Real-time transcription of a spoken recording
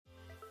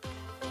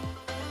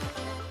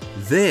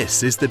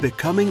This is the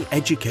Becoming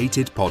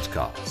Educated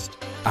podcast.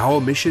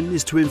 Our mission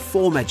is to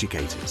inform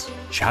educators,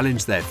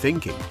 challenge their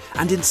thinking,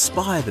 and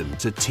inspire them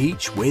to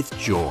teach with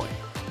joy.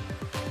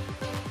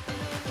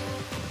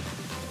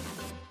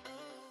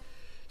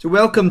 So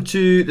welcome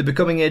to the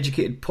Becoming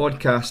Educated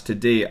podcast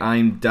today.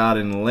 I'm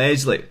Darren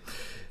Leslie.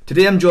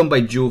 Today I'm joined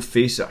by Jo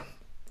Facer.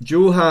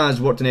 Jo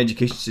has worked in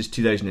education since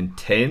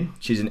 2010.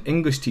 She's an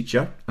English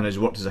teacher and has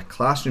worked as a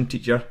classroom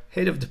teacher,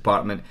 head of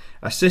department,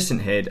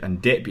 assistant head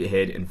and deputy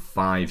head in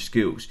 5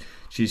 schools.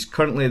 She's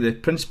currently the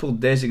principal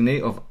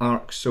designate of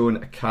Arc-Sown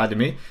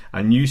Academy,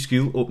 a new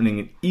school opening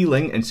in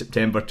Ealing in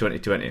September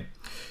 2020.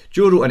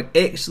 Jo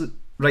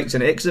writes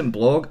an excellent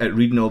blog at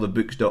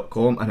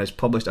readingallthebooks.com and has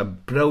published a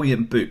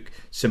brilliant book,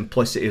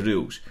 Simplicity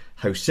Rules: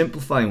 How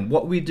Simplifying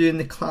What We Do in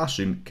the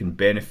Classroom Can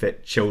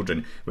Benefit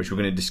Children, which we're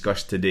going to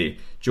discuss today.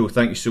 Jo,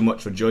 thank you so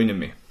much for joining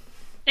me.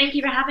 Thank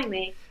you for having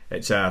me.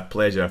 It's a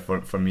pleasure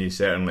for me,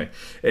 certainly.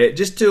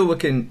 Just so we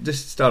can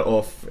just start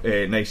off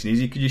nice and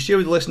easy, could you share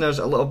with the listeners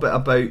a little bit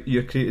about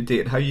your career to date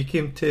and how you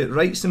came to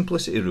write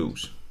Simplicity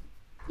Rules?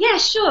 Yeah,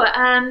 sure.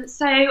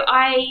 So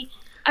I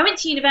went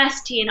to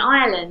university in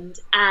Ireland,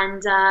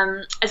 and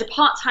as a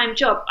part-time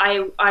job,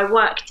 I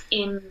worked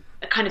in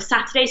a kind of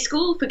Saturday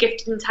school for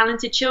gifted and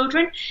talented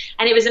children,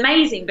 and it was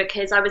amazing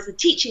because I was a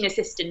teaching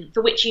assistant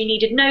for which you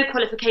needed no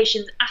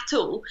qualifications at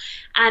all.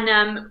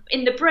 And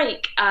in the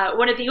break,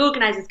 one of the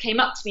organisers came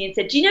up to me and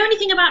said, "Do you know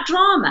anything about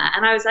drama?"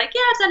 And I was like,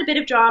 "Yeah, I've done a bit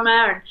of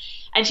drama."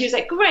 And she was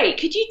like, "Great,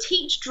 could you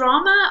teach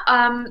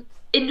drama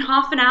in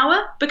half an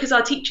hour, because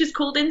our teacher's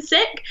called in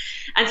sick?"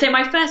 And so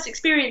my first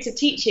experience of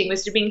teaching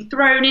was to being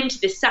thrown into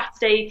this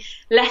Saturday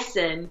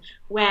lesson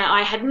where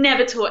I had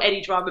never taught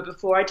any drama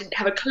before. I didn't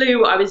have a clue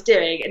what I was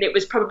doing, and it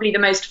was probably the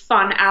most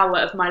fun hour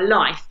of my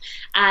life.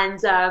 And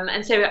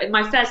so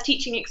my first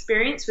teaching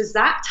experience was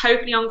that,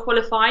 totally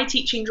unqualified,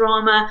 teaching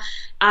drama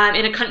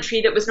in a country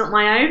that was not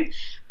my own.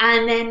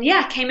 And then,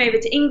 came over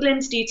to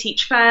England to do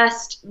Teach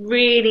First,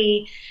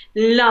 really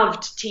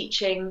loved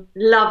teaching,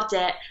 loved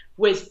it,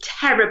 was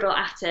terrible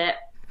at it.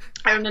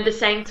 I remember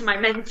saying to my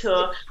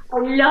mentor, "I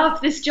love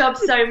this job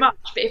so much,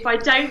 but if I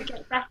don't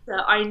get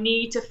better, I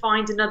need to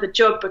find another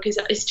job because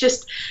it's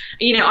just,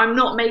 I'm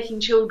not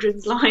making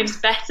children's lives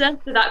better."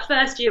 So that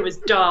first year was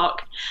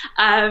dark.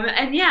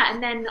 And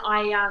then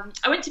I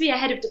went to be a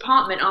head of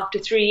department after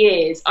 3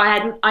 years.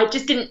 I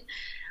didn't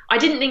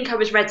think I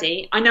was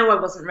ready. I know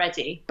I wasn't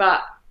ready,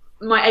 but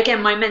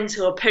my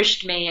mentor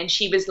pushed me, and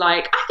she was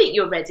like, "I think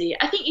you're ready.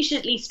 I think you should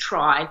at least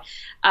try."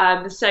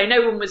 So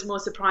no one was more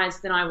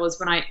surprised than I was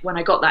when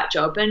I got that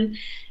job. And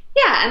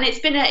it's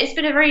been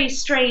a very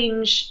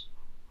strange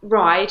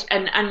ride.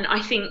 And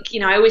I think,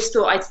 I always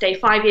thought I'd stay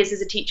 5 years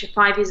as a teacher,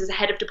 5 years as a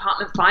head of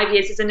department, 5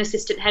 years as an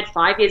assistant head,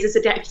 5 years as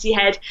a deputy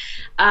head.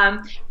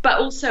 But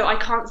also I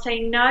can't say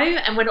no.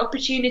 And when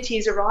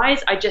opportunities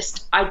arise,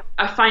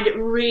 I find it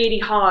really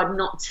hard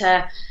not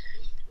to.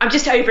 I'm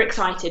just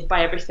overexcited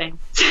by everything.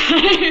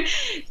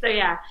 So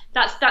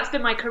that's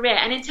been my career.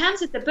 And in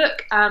terms of the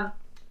book,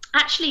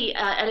 actually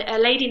a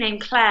lady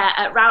named Claire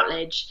at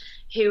Routledge,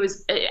 who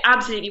was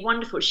absolutely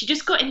wonderful, she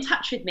just got in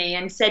touch with me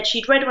and said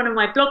she'd read one of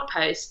my blog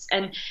posts,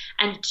 and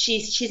she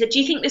said, "Do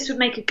you think this would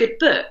make a good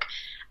book?"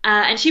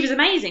 And she was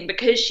amazing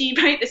because she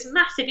wrote this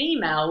massive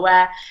email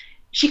where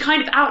she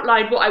kind of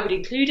outlined what I would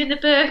include in the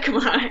book.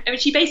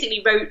 She basically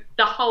wrote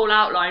the whole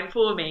outline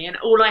for me, and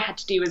all I had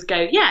to do was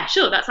go, "Yeah,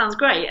 sure, that sounds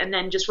great," and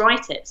then just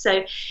write it.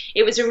 So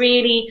it was a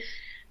really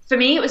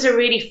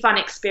fun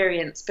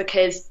experience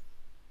because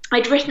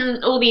I'd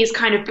written all these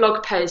kind of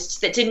blog posts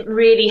that didn't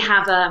really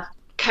have a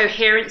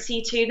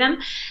coherency to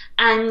them.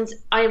 And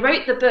I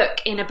wrote the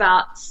book in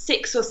about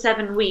 6 or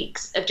 7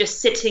 weeks of just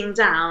sitting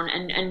down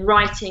and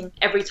writing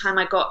every time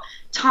I got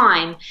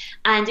time.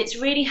 And it's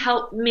really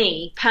helped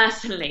me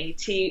personally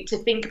to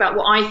think about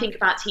what I think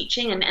about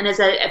teaching. And as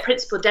a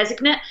principal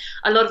designate,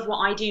 a lot of what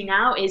I do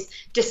now is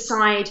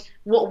decide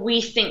what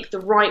we think the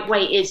right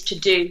way is to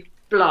do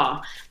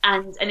blah.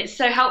 And it's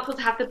so helpful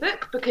to have the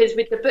book, because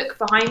with the book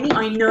behind me,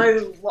 I know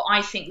what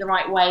I think the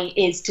right way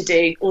is to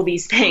do all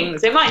these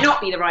things. It might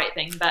not be the right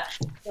thing, but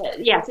so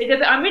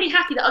I'm really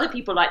happy that other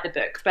people like the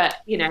book,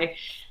 but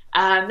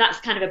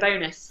that's kind of a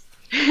bonus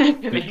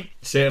for me.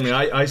 Certainly,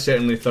 I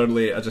certainly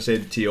thoroughly, as I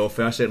said to you off,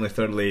 I certainly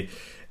thoroughly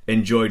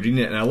enjoyed reading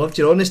it, and I loved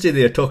your honesty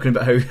there, talking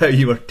about how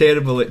you were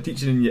terrible at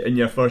teaching in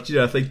your first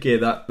year. I think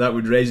that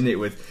would resonate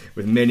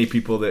with many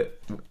people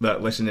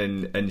that listen,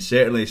 and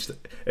certainly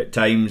at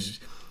times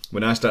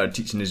when I started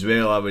teaching as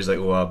well, I was like,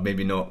 "Oh, I'm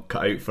maybe not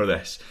cut out for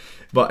this."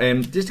 But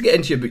just to get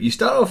into your book, you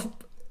start off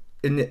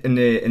in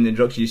the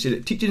introduction. You say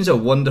that teaching is a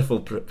wonderful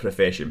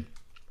profession,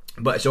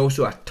 but it's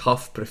also a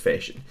tough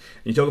profession.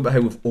 And you talk about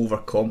how we've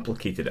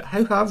overcomplicated it.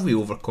 How have we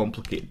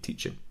overcomplicated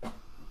teaching?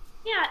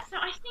 Yeah, so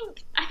I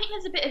think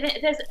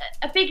there's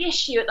a big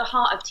issue at the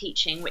heart of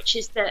teaching, which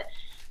is that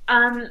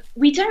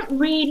we don't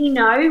really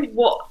know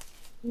what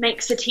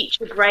makes a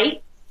teacher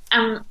great.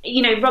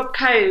 Rob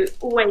Coe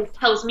always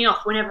tells me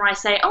off whenever I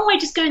say, "Oh, I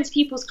just go into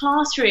people's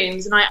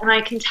classrooms and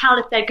I can tell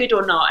if they're good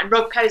or not." And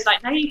Rob Coe's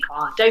like, "No, you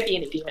can't. Don't be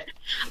an idiot."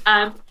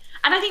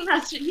 And I think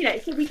that's,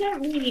 so we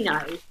don't really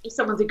know if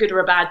someone's a good or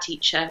a bad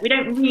teacher. We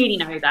don't really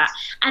know that.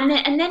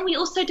 And then we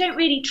also don't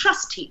really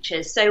trust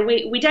teachers. So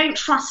we don't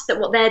trust that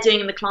what they're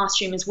doing in the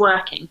classroom is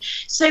working.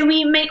 So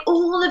we make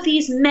all of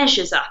these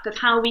measures up of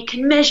how we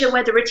can measure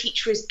whether a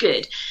teacher is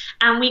good.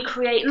 And we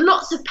create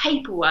lots of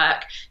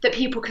paperwork that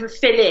people can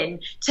fill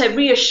in to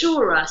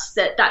reassure us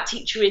that that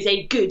teacher is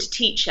a good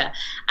teacher.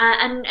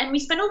 And we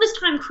spend all this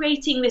time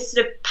creating this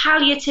sort of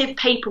palliative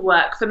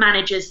paperwork for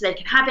managers so they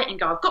can have it and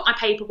go, I've got my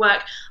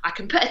paperwork, I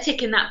can put a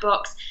tick in that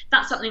box,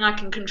 that's something I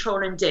can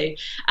control and do.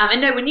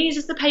 And no one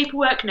uses the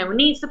paperwork, no one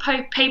needs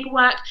the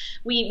paperwork.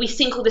 We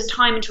sink all this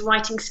time into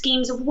writing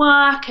schemes of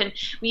work, and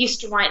we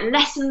used to write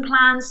lesson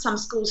plans. Some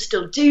schools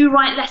still do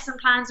write lesson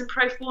plans and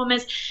pro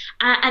formas.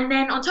 And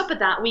then on top of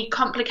that, we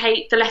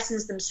complicate the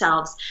lessons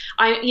themselves.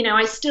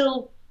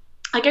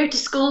 I go to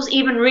schools,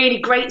 even really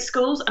great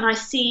schools, and I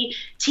see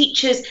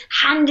teachers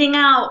handing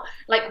out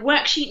like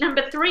worksheet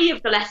number 3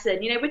 of the lesson.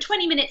 We're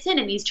 20 minutes in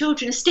and these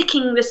children are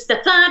sticking the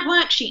third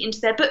worksheet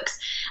into their books.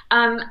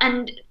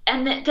 And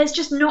there's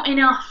just not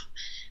enough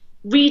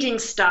reading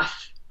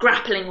stuff,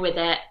 grappling with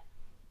it,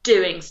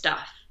 doing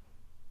stuff,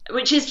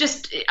 which is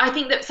just, I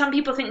think that some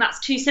people think that's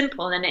too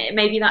simple and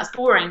maybe that's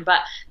boring, but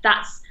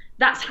that's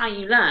how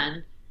you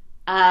learn.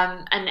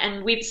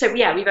 And we've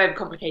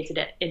overcomplicated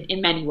it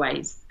in many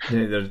ways.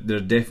 Yeah,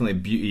 there's definitely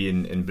beauty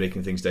in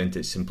breaking things down to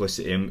its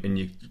simplicity, and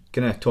you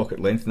kind of talk at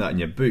length on that in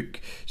your book.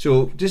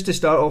 So just to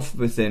start off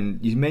with, then,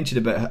 you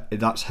mentioned about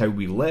that's how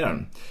we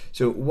learn.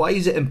 So why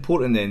is it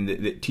important then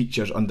that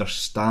teachers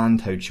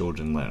understand how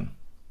children learn?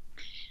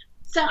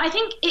 So I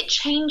think it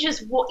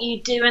changes what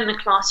you do in the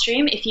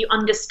classroom if you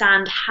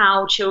understand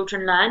how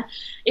children learn.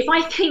 If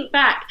I think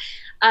back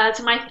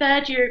to my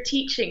 3rd year of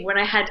teaching, when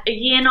I had a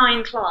year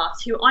 9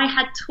 class who I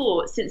had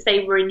taught since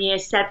they were in year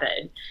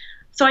 7.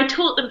 So I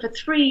taught them for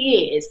 3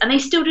 years and they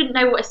still didn't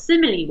know what a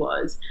simile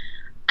was.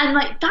 And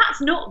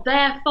that's not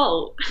their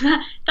fault.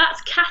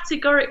 That's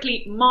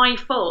categorically my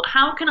fault.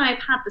 How can I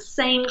have had the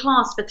same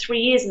class for 3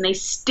 years and they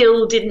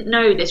still didn't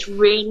know this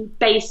really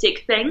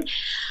basic thing?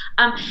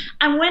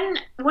 And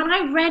when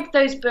I read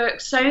those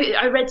books,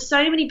 I read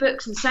so many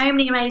books and so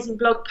many amazing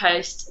blog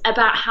posts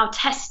about how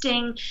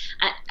testing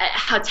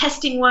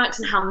works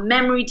and how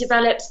memory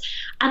develops,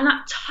 and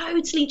that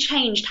totally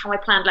changed how I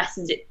planned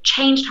lessons. It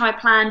changed how I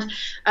planned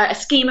a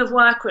scheme of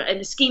work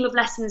and a scheme of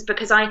lessons,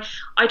 because I'd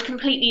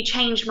completely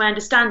changed my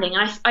understanding.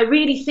 And I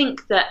really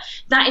think that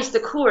is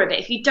the core of it.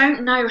 If you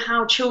don't know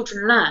how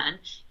children learn,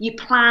 you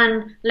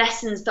plan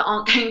lessons that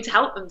aren't going to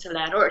help them to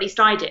learn, or at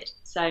least I did.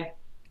 So.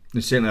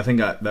 Certainly, I think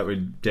that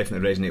would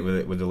definitely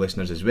resonate with the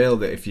listeners as well.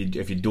 That if you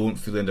don't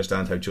fully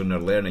understand how children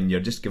are learning, you're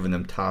just giving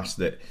them tasks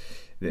that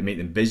make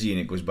them busy, and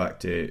it goes back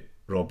to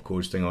Rob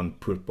Coe's thing on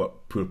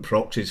poor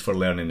proxies for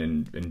learning,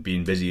 and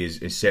being busy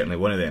is certainly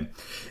one of them.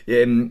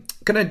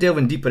 Kind of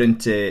delving deeper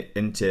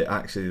into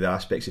actually the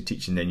aspects of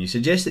teaching, then you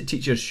suggest that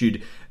teachers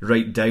should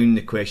write down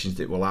the questions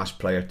that we'll ask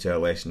prior to a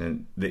lesson,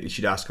 and that they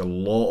should ask a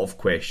lot of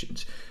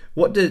questions.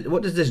 What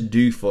does this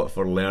do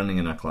for learning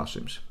in our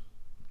classrooms?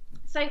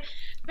 So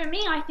for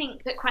me, I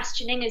think that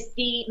questioning is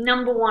the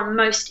number one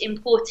most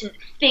important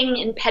thing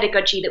in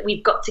pedagogy that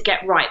we've got to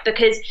get right,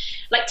 because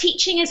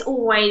teaching is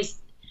always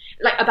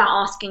about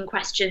asking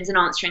questions and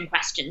answering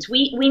questions.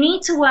 We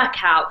need to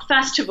work out,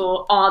 first of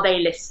all, are they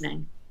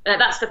listening?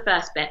 That's the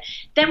first bit.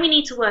 Then we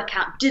need to work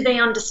out, do they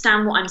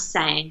understand what I'm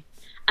saying?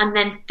 And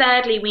then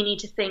thirdly, we need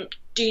to think,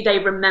 do they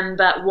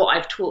remember what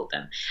I've taught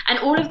them? And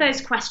all of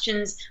those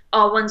questions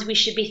are ones we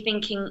should be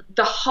thinking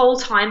the whole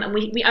time, and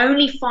we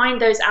only find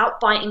those out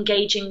by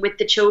engaging with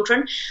the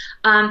children.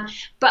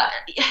 But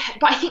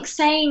I think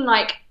saying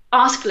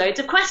ask loads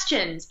of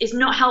questions is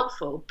not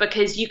helpful,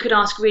 because you could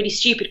ask really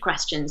stupid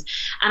questions.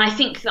 And I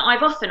think that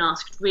I've often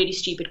asked really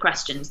stupid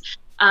questions.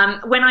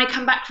 When I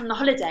come back from the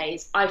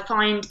holidays, I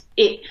find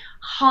it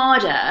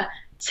harder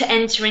to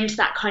enter into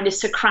that kind of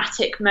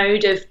Socratic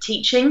mode of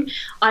teaching.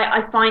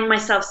 I find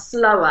myself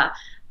slower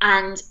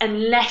and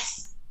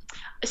less.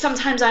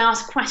 Sometimes I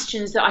ask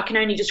questions that I can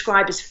only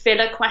describe as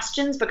filler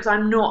questions, because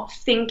I'm not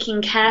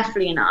thinking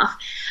carefully enough.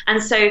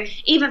 And so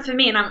even for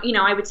me, and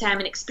I would say I'm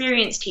an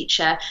experienced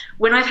teacher,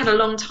 when I've had a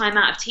long time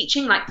out of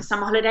teaching, like the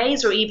summer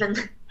holidays or even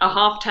a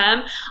half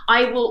term,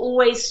 I will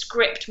always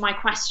script my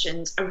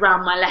questions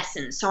around my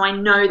lessons, so I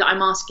know that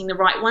I'm asking the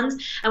right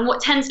ones. And what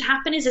tends to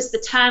happen is, as the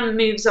term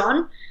moves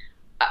on,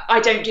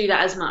 I don't do that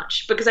as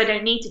much, because I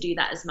don't need to do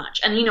that as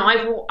much. And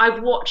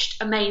I've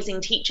watched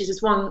amazing teachers.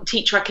 There's one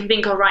teacher I can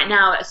think of right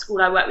now at a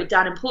school I work with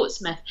down in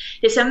Portsmouth,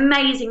 this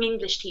amazing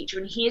English teacher,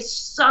 and he is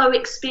so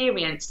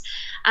experienced,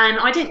 and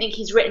I don't think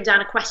he's written down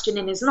a question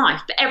in his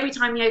life, but every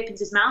time he opens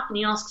his mouth and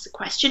he asks a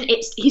question,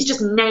 he's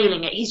just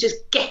nailing it. He's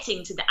just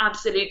getting to the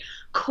absolute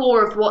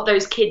core of what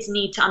those kids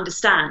need to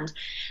understand.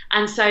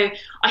 And so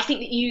I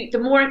think that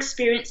the more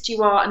experienced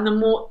you are and the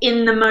more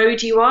in the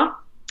mode you are,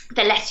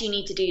 the less you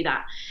need to do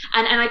that.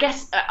 And I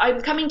guess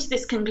I'm coming to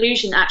this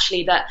conclusion,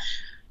 actually, that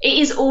it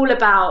is all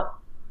about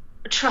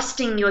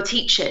trusting your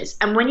teachers.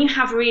 And when you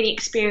have really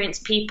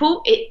experienced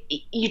people,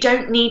 you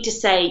don't need to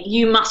say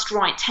you must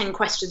write 10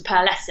 questions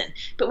per lesson.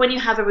 But when you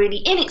have a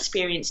really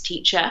inexperienced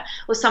teacher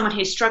or someone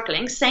who's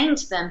struggling, saying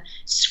to them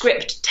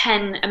script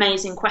 10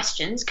 amazing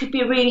questions could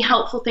be a really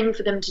helpful thing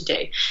for them to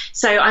do.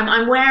 So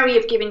I'm wary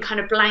of giving kind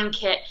of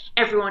blanket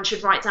everyone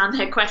should write down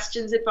their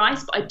questions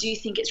advice, but I do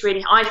think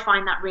I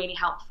find that really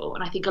helpful,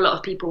 and I think a lot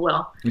of people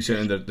will.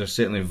 There's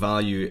certainly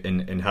value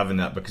in having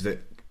that, because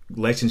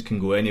lessons can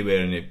go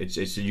anywhere, and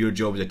it's your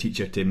job as a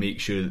teacher to make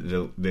sure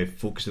that the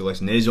focus of the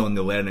lesson is on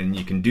the learning. And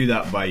you can do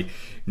that by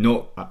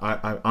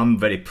I'm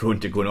very prone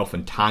to going off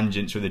on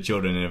tangents with the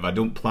children, and if I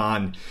don't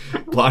plan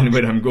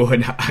where I'm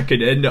going, I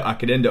could end up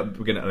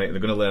they're going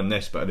to learn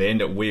this, but they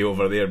end up way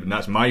over there, and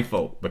that's my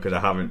fault because I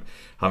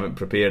haven't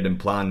prepared and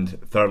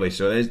planned thoroughly.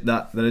 So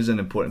there is an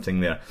important thing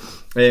there.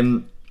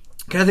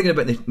 Kind of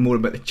thinking more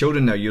about the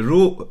children now, you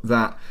wrote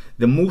that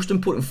the most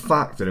important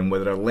factor in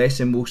whether a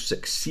lesson will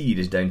succeed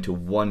is down to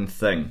one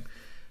thing: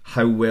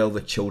 how well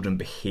the children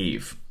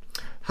behave.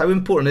 How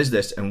important is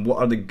this, and what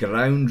are the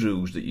ground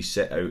rules that you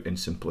set out in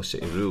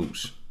Simplicity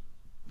Rules?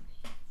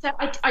 So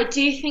I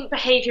do think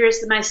behaviour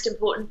is the most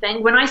important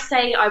thing. When I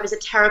say I was a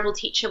terrible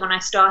teacher when I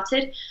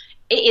started,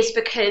 it is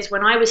because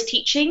when I was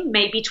teaching,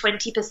 maybe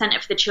 20%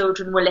 of the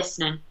children were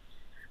listening.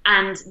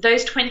 And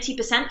those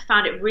 20%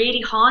 found it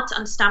really hard to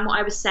understand what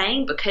I was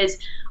saying, because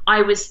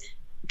I was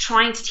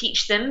trying to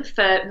teach them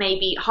for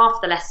maybe half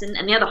the lesson,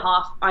 and the other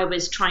half I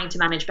was trying to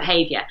manage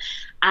behaviour.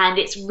 And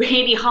it's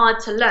really hard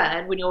to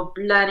learn when your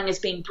learning is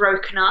being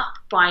broken up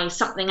by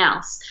something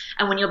else,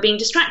 and when you're being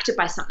distracted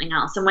by something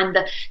else, and when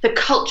the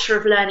culture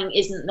of learning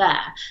isn't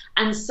there.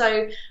 And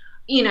so,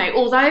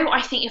 although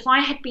I think if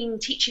I had been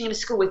teaching in a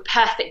school with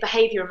perfect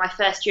behaviour in my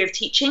first year of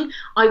teaching,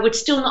 I would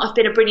still not have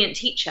been a brilliant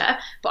teacher,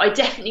 but I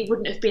definitely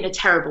wouldn't have been a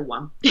terrible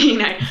one.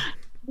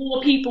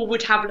 More people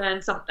would have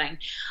learned something.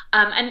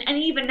 And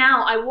even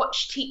now I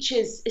watch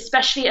teachers,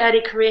 especially early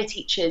career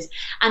teachers,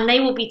 and they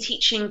will be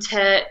teaching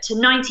to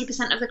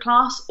 90% of the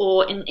class,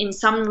 or in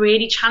some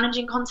really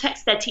challenging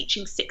contexts, they're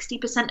teaching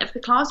 60% of the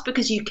class,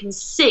 because you can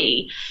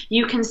see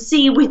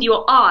with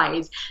your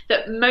eyes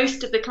that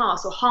most of the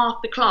class or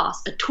half the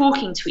class are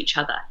talking to each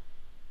other.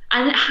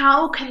 And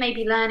how can they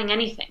be learning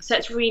anything? So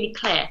it's really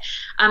clear.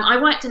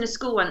 I worked in a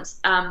school once,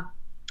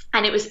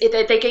 and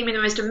they gave me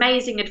the most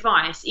amazing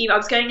advice. I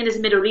was going in as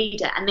a middle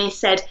leader, and they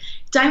said,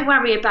 don't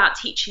worry about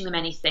teaching them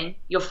anything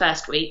your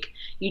first week.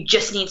 You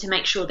just need to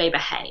make sure they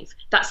behave.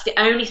 That's the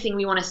only thing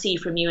we want to see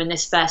from you in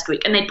this first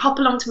week. And they'd pop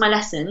along to my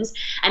lessons,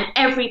 and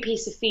every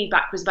piece of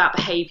feedback was about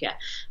behaviour,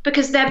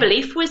 because their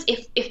belief was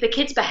if the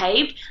kids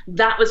behaved,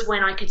 that was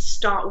when I could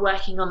start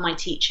working on my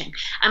teaching.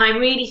 And I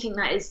really think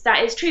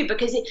that is true,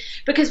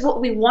 because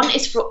what we want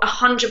is for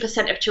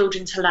 100% of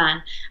children to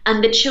learn.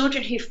 And the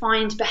children who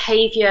find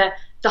behaviour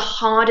the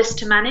hardest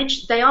to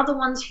manage, they are the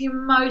ones who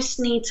most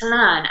need to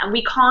learn, and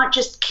we can't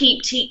just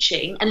keep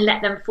teaching and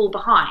let them fall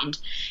behind.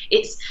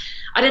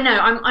 I don't know,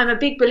 I'm a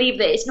big believer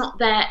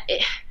that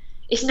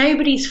it's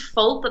nobody's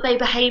fault that they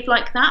behave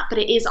like that, but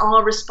it is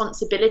our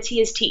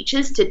responsibility as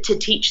teachers to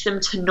teach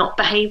them to not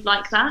behave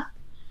like that.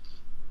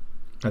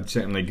 I'd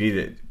certainly agree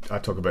that I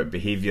talk about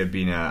behaviour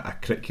being a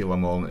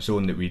curriculum all on its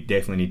own that we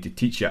definitely need to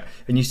teach it.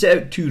 And you set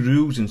out 2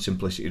 rules in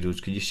Simplicity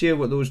Rules. Could you share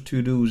what those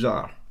 2 rules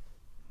are?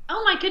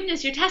 Oh my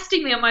goodness, you're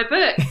testing me on my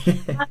book.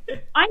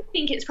 I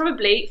think it's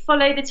probably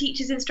follow the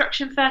teacher's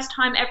instruction first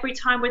time, every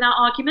time, without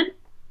argument.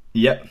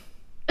 Yep.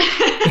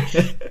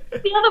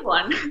 The other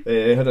one.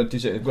 Hold on 2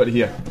 seconds, I've got it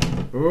here.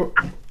 Oh.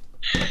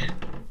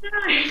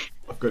 No.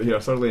 I've got it here. I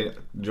thoroughly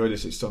enjoyed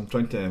this, so I'm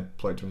trying to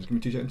apply it to it. Give me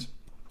 2 seconds.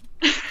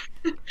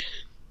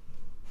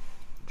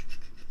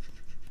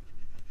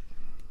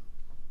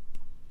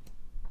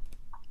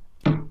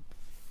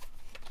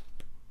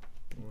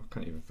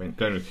 Can't even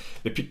find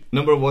it.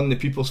 Number 1, the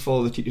pupils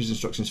follow the teacher's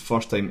instructions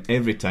first time,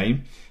 every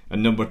time.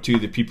 And number 2,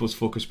 the pupils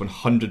focus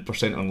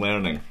 100% on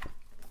learning.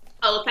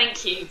 Oh,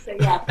 thank you. So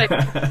yeah.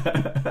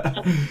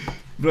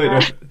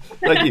 Right,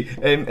 thank you.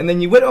 And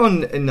then you went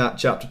on in that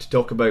chapter to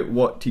talk about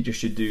what teachers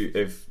should do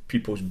if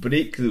pupils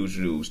break those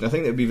rules. And I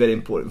think that would be very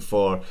important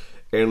for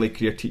early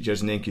career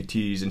teachers and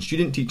NQTs and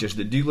student teachers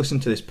that do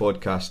listen to this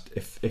podcast,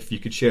 if you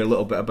could share a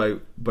little bit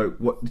about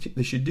what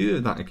they should do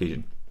on that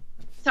occasion.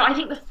 So I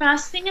think the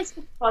first thing is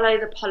to follow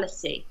the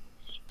policy,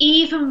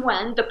 even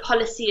when the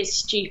policy is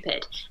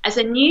stupid. As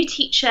a new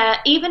teacher,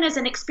 even as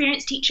an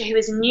experienced teacher who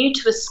is new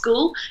to a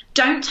school,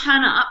 don't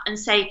turn up and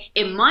say,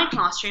 in my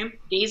classroom,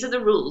 these are the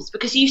rules,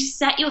 because you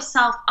set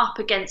yourself up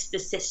against the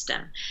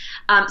system.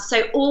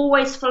 So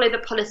always follow the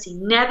policy,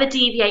 never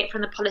deviate from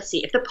the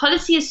policy. If the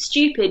policy is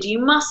stupid, you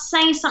must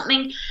say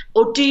something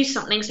or do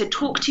something. So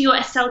talk to your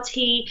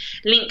SLT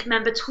link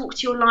member, talk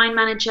to your line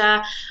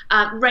manager,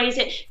 raise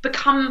it,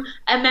 become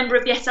a member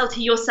of the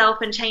SLT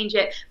yourself and change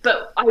it.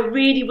 But I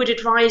really would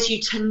advise you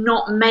to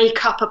not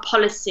make up a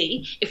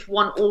policy if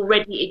one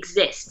already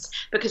exists,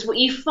 because what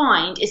you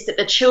find is that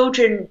the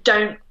children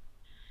don't.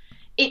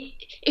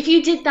 if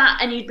you did that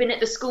and you'd been at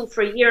the school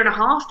for a year and a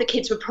half, the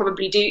kids would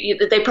probably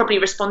they'd probably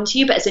respond to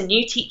you. But as a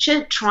new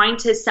teacher, trying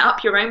to set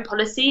up your own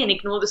policy and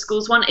ignore the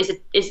school's one is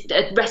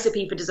a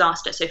recipe for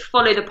disaster. So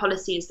follow the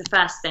policy is the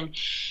first thing.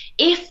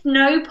 If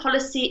no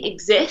policy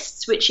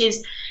exists, which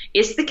is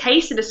the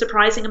case in a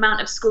surprising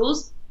amount of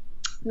schools,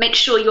 make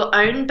sure your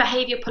own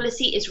behaviour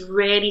policy is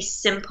really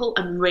simple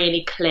and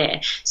really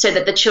clear so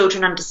that the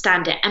children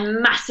understand it,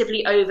 and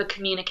massively over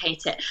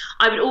communicate it.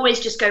 I would always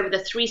just go with a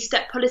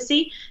 3-step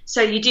policy.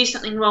 So you do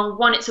something wrong,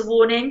 1, it's a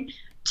warning,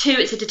 2,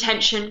 it's a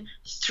detention,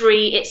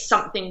 3, it's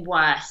something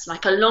worse,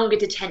 like a longer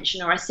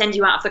detention, or I send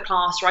you out of the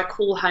class, or I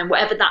call home,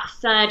 whatever that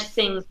third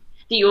thing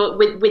that you're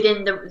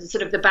within the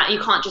sort of you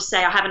can't just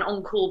say I have an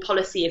on-call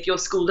policy if your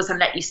school doesn't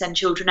let you send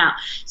children out.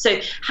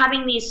 So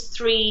having these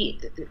 3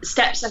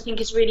 steps I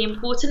think is really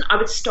important. I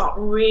would start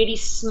really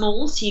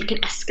small so you can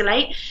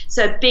escalate.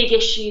 So a big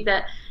issue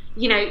that,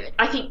 you know,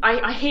 I think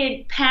I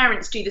hear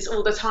parents do this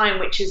all the time,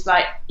 which is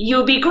like,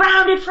 you'll be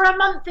grounded for a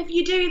month if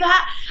you do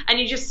that. And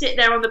you just sit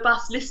there on the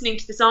bus listening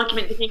to this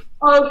argument thinking,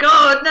 oh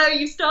God, no,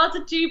 you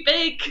started too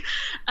big.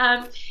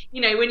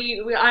 You know,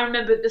 I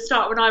remember at the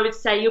start when I would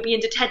say you'll be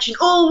in detention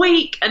all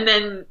week, and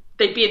then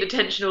they'd be in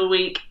detention all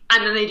week,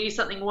 and then they do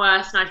something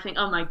worse, and I'd think,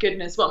 oh my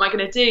goodness, what am I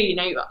going to do? You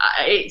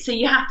know, so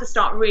you have to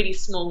start really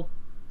small.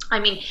 I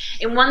mean,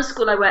 in one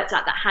school I worked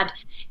at that had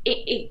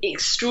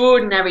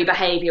extraordinary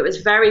behaviour. It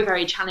was very,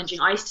 very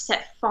challenging. I used to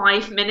set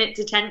 5-minute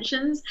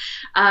detentions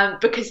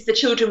because the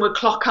children would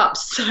clock up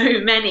so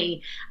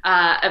many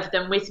of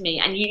them with me,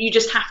 and you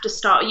just have to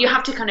start. You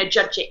have to kind of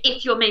judge it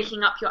if you're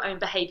making up your own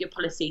behaviour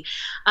policy.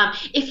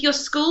 If your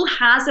school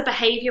has a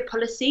behaviour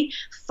policy,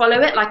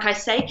 follow it, like I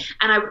say,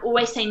 and I would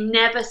always say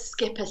never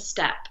skip a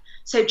step.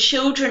 So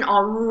children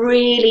are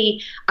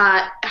really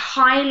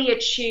highly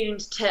attuned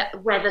to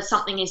whether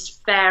something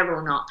is fair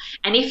or not.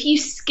 And if you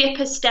skip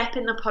a step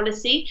in the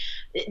policy,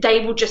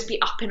 they will just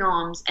be up in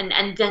arms.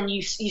 And then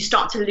you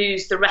start to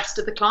lose the rest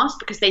of the class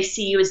because they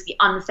see you as the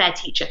unfair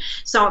teacher.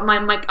 So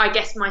I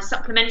guess my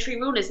supplementary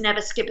rule is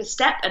never skip a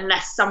step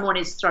unless someone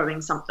is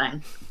throwing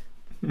something.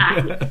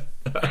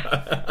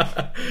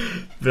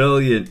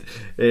 Brilliant.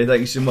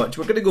 Thank you so much.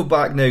 We're going to go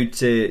back now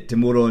to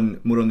more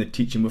on the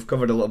teaching. We've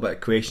covered a little bit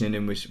of questioning,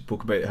 and we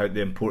spoke about how the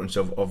importance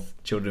of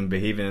children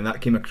behaving, and that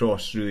came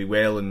across really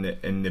well in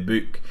the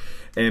book.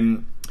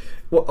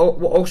 What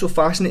also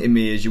fascinated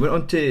me is you went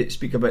on to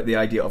speak about the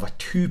idea of a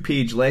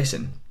 2-page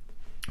lesson.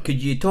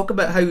 Could you talk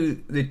about how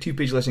the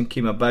 2-page lesson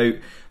came about,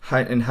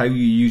 and how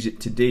you use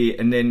it today,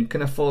 and then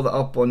kind of follow that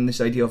up on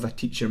this idea of a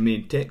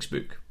teacher-made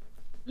textbook?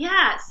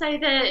 Yeah, so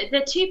the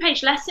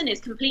 2-page lesson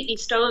is completely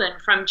stolen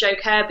from Joe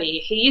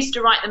Kirby, who used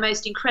to write the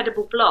most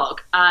incredible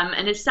blog,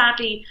 and is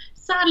sadly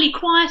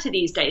quieter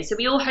these days. So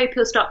we all hope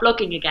he'll start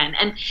blogging again.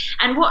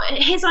 And what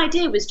his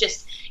idea was,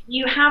 just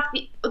you have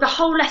the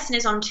whole lesson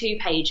is on 2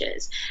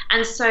 pages,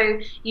 and so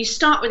you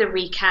start with a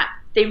recap.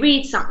 They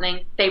read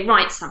something, they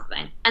write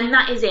something, and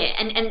that is it.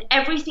 And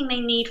everything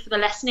they need for the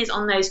lesson is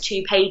on those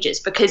 2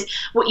 pages, because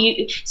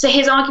so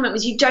his argument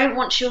was you don't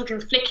want children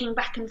flicking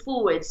back and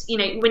forwards. You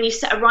know, when you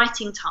set a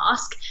writing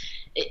task,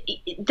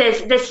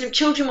 there's some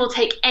children will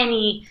take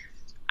any,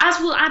 as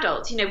will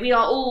adults, you know, we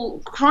are all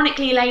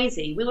chronically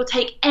lazy. We will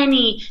take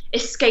any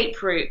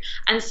escape route.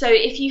 And so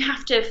if you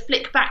have to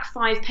flick back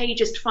 5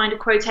 pages to find a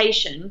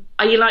quotation,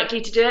 are you likely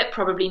to do it?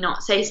 Probably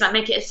not. So he's like,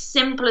 make it as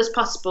simple as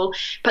possible,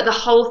 put the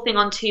whole thing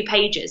on 2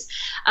 pages.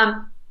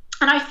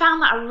 And I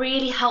found that a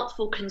really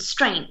helpful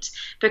constraint,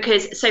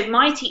 because so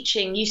my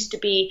teaching used to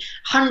be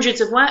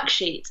hundreds of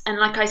worksheets, and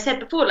like I said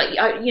before, like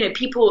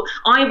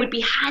I would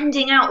be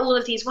handing out all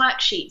of these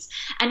worksheets,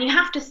 and you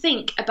have to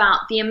think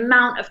about the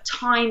amount of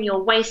time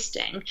you're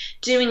wasting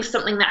doing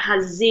something that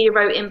has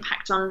 0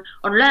 impact on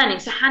learning.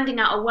 So handing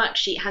out a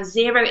worksheet has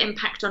 0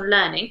 impact on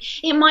learning.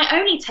 It might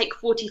only take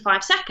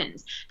 45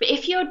 seconds, but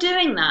if you're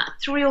doing that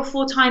 3 or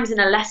 4 times in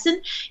a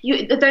lesson,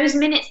 those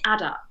minutes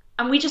add up.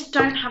 And we just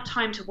don't have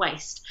time to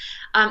waste.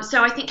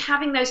 So I think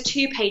having those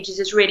 2 pages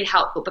is really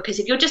helpful, because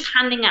if you're just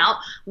handing out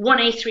 1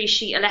 A3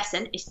 sheet a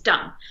lesson, it's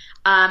done.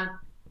 And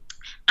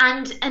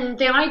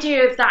the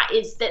idea of that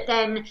is that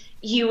then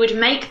you would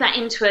make that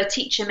into a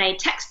teacher-made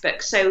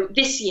textbook. So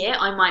this year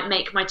I might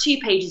make my 2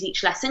 pages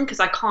each lesson, because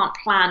I can't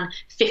plan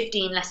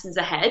 15 lessons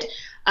ahead.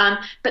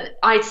 But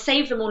I'd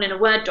save them all in a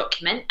Word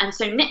document. And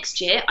so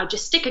next year I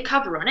just stick a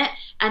cover on it,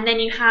 and then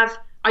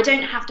I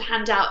don't have to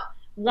hand out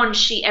 1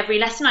 sheet every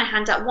lesson. I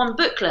hand out 1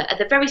 booklet at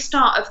the very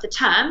start of the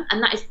term,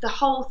 and that is the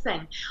whole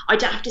thing. I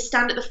don't have to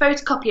stand at the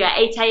photocopier at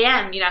 8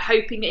 a.m,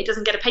 hoping that it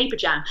doesn't get a paper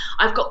jam.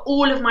 I've got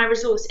all of my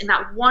resource in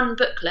that 1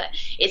 booklet.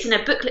 It's in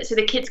a booklet so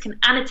the kids can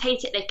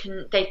annotate it,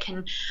 they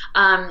can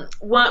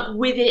work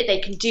with it, they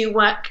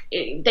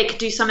can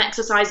do some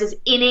exercises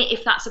in it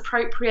if that's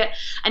appropriate,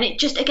 and it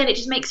just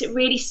makes it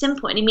really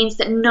simple, and it means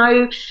that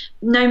no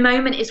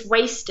moment is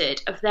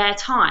wasted of their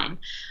time.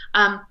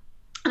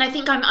 And I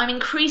think I'm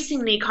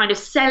increasingly kind of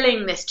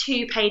selling this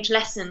 2-page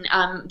lesson,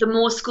 the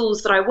more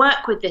schools that I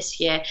work with this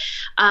year,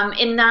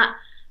 in that,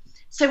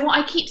 so what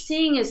I keep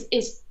seeing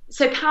is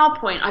so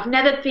PowerPoint, I've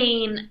never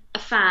been a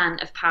fan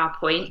of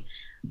PowerPoint,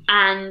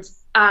 and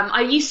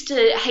I used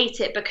to hate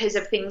it because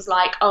of things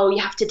like, oh,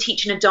 you have to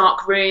teach in a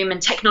dark room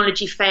and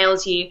technology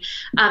fails you.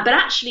 But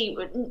actually,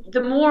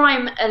 the more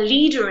I'm a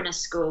leader in a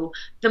school,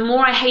 the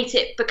more I hate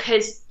it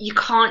because you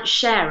can't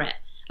share it.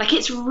 Like,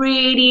 it's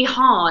really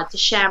hard to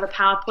share a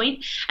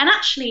PowerPoint. And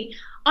actually,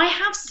 I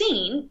have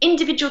seen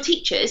individual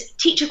teachers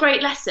teach a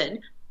great lesson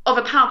of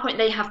a PowerPoint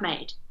they have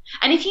made.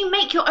 And if you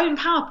make your own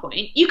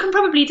PowerPoint, you can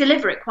probably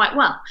deliver it quite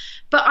well.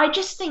 But I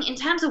just think in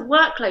terms of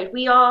workload,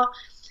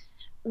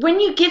 when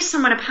you give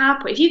someone a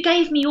PowerPoint, if you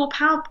gave me your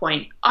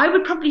PowerPoint, I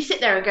would probably sit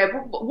there and go,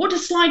 what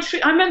does slide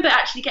 3? I remember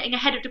actually getting a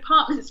head of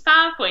department's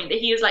PowerPoint that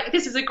he was like,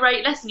 this is a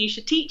great lesson, you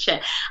should teach it.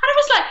 And I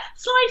was like,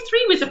 slide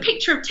 3 was a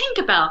picture of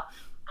Tinkerbell.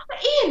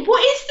 Ian,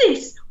 what is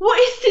this? What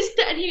is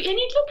this? And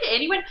he'd look at it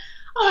and he went,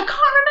 oh, I can't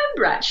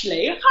remember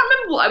actually. I can't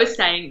remember what I was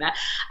saying there.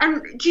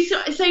 And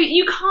so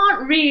you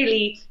can't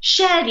really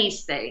share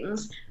these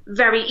things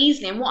very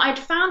easily. And what I'd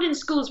found in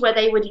schools where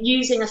they were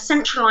using a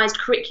centralised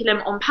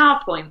curriculum on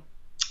PowerPoint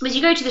was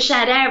you go to the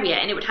shared area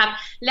and it would have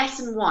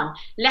lesson 1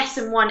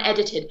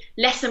 edited,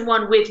 lesson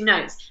 1 with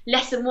notes,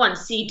 lesson 1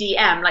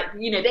 CDM, like,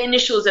 you know, the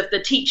initials of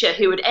the teacher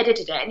who had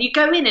edited it. And you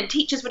go in and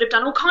teachers would have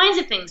done all kinds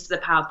of things to the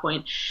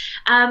PowerPoint.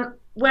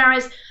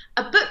 Whereas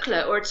a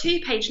booklet or a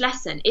 2-page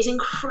lesson is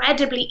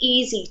incredibly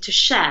easy to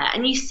share.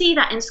 And you see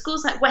that in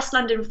schools like West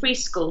London Free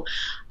School.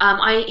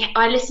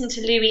 I listened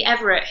to Louis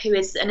Everett, who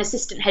is an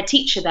assistant head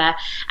teacher there,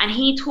 and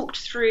he talked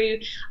through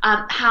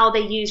how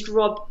they used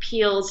Rob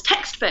Peel's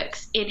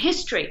textbooks in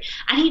history.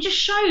 And he just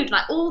showed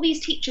like all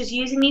these teachers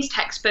using these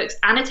textbooks,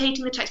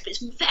 annotating the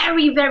textbooks. It's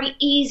very, very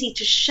easy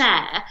to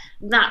share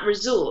that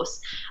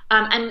resource.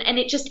 And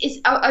it just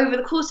is, over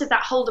the course of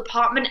that whole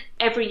department,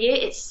 every year,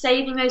 it's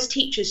saving those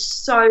teachers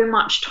so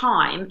much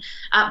time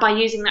by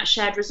using that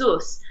shared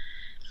resource.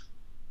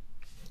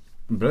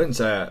 Brilliant.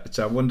 It's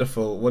a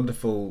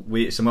wonderful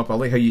way to sum up. I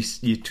like how you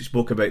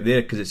spoke about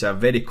there, because it's a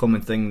very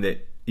common thing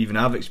that even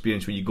I've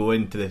experienced when you go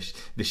into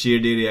the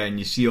shared area and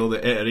you see all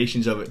the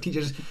iterations of it.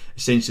 Teachers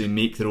essentially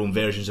make their own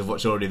versions of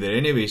what's already there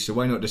anyway, so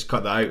why not just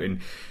cut that out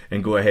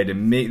and go ahead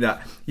and make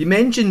that. You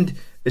mentioned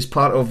as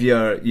part of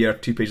your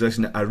 2-page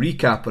lesson a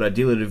recap or a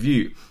daily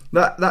review.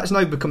 That's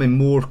now becoming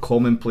more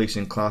commonplace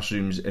in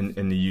classrooms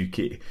in the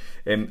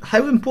UK.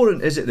 How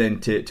important is it then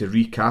to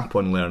recap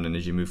on learning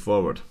as you move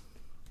forward?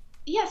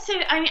 Yeah, so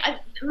I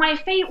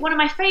mean, one of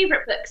my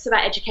favourite books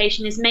about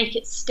education is Make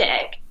It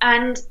Stick,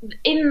 and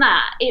in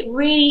that it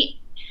really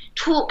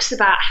talks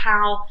about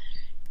how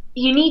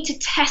you need to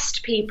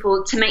test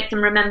people to make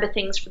them remember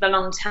things for the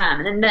long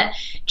term, and that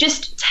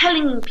just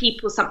telling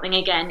people something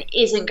again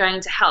isn't going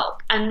to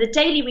help. And the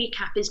daily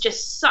recap is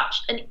just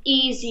such an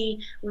easy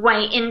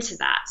way into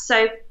that.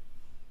 So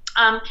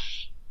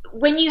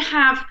when you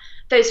have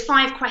those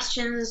 5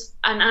 questions,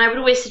 and I would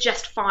always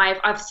suggest 5.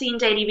 I've seen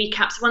daily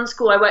recaps. One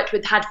school I worked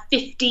with had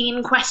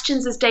 15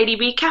 questions as daily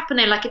recap, and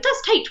they're like, it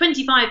does take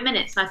 25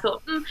 minutes. And I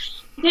thought,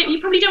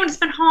 you probably don't want to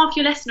spend half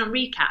your lesson on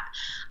recap.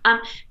 But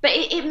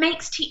it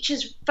makes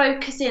teachers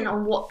focus in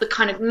on what the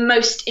kind of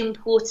most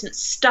important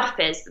stuff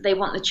is that they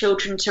want the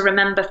children to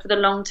remember for the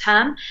long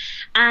term.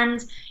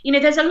 And, you know,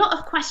 there's a lot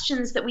of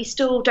questions that we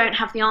still don't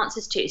have the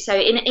answers to. So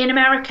in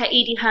America,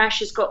 Edie Hirsch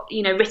has got,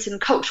 you know, written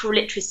cultural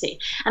literacy.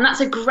 And that's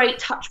a great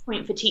touch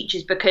point for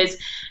teachers, because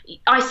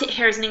I sit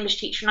here as an English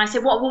teacher and I say,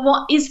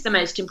 what is the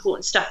most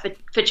important stuff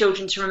for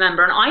children to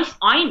remember? And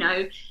I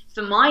know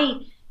from my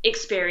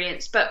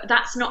experience, but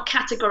that's not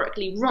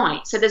categorically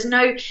right. So there's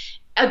no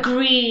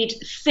agreed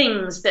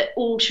things that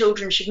all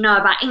children should know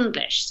about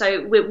English.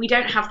 So we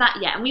don't have that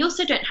yet. And we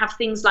also don't have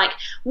things like,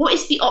 what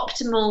is the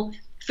optimal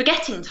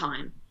forgetting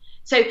time?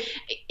 So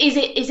is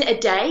it a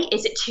day?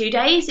 Is it 2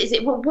 days? Is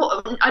it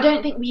what? I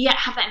don't think we yet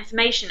have that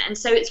information. And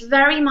so it's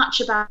very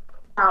much about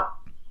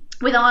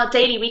with our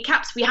daily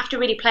recaps, we have to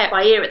really play it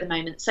by ear at the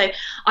moment. So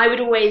I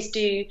would always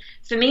do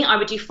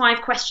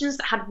 5 questions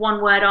that had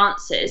 1-word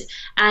answers.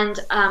 And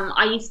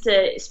I used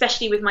to,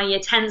 especially with my year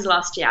 10s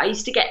last year, I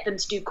used to get them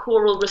to do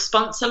choral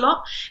response a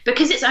lot,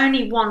 because it's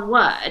only 1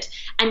 word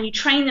and you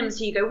train them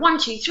so you go 1,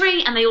 2,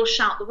 3 and they all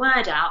shout the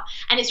word out.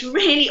 And it's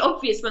really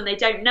obvious when they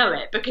don't know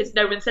it because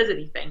no one says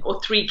anything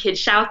or 3 kids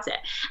shout it.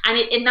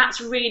 And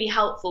that's really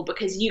helpful,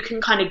 because you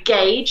can kind of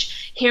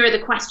gauge, here are the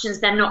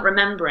questions they're not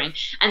remembering.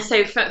 And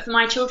so for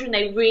my children,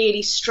 they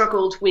really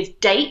struggled with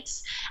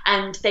dates,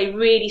 and they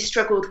really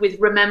struggled with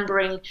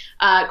remembering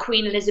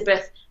Queen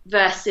Elizabeth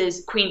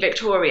versus Queen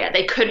Victoria.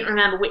 They couldn't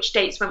remember which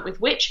dates went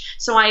with which.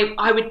 So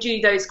I would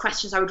do those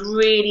questions. I would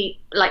really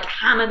like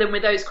hammer them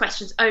with those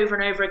questions over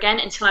and over again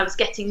until I was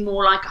getting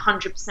more like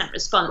 100%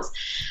 response.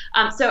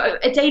 So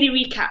a daily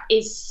recap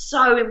is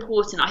so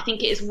important. I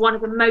think it is one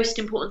of the most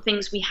important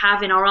things we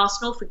have in our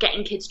arsenal for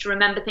getting kids to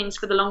remember things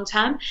for the long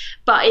term,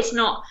 but it's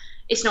not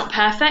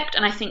perfect,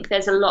 and I think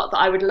there's a lot that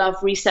I would love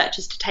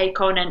researchers to take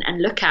on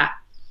and look at.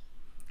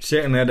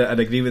 Certainly,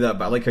 I'd agree with that,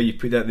 but I like how you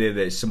put that there,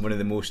 that it's one of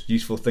the most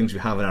useful things we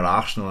have in our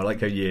arsenal. I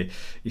like how you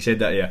said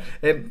that, yeah.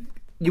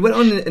 you went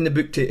on in the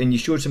book and you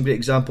showed some great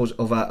examples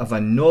of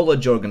a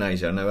knowledge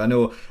organiser. Now, I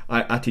know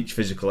I teach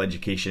physical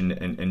education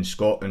in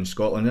Scotland.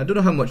 I don't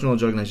know how much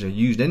knowledge organisers are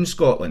used in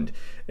Scotland.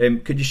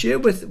 Could you share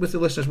with the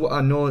listeners what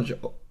a knowledge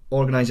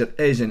organiser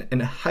is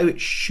and how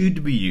it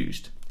should be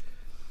used?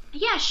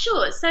 Yeah,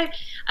 sure. So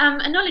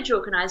a knowledge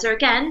organiser,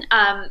 again,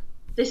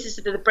 this is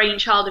the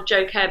brainchild of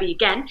Joe Kirby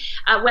again,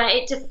 where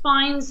it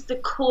defines the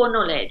core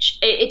knowledge.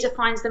 It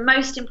defines the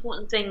most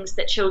important things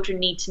that children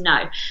need to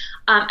know.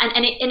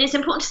 And it's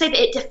important to say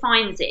that it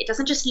defines it. It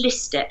doesn't just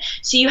list it.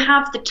 So you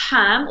have the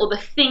term or the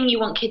thing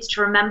you want kids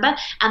to remember,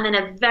 and then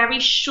a very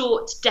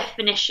short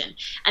definition.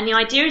 And the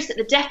idea is that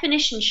the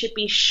definition should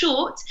be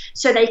short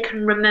so they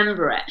can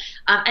remember it.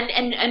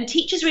 And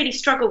teachers really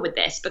struggle with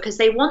this because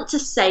they want to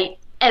say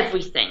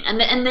everything, and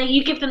then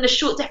you give them the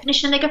short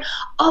definition and they go,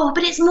 oh,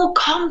 but it's more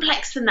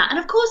complex than that. And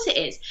of course it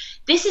is.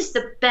 This is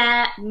the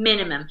bare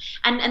minimum,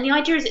 and the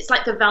idea is it's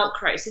like the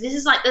Velcro. So this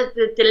is like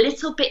the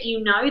little bit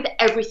that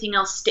everything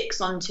else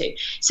sticks onto,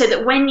 so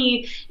that when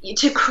you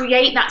to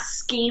create that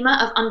schema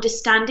of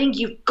understanding,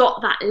 you've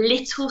got that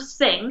little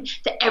thing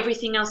that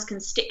everything else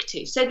can stick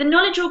to. So the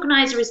knowledge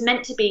organizer is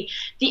meant to be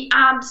the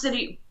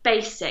absolute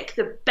basic,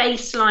 the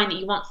baseline that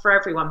you want for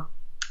everyone.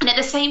 And at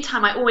the same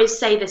time, I always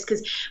say this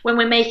because when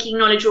we're making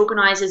knowledge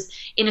organisers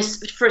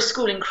for a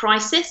school in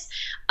crisis,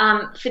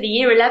 for the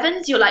year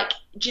 11s, you're like,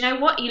 do you know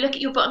what? You look at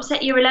your bottom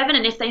set year 11,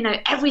 and if they know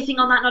everything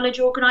on that knowledge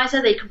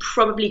organiser, they can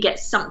probably get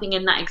something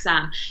in that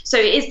exam. So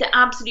it is the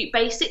absolute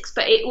basics,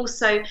 but it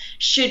also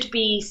should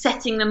be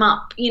setting them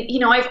up.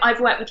 I've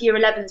worked with year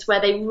 11s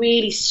where they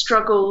really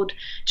struggled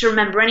to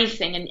remember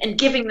anything, and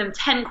giving them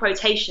 10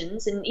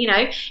 quotations. And,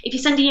 if you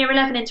send a year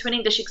 11 into an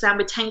English exam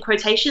with 10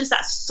 quotations,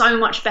 that's so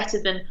much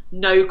better than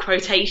no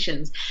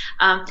quotations.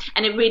 And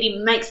it really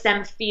makes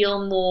them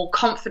feel more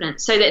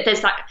confident, so that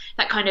there's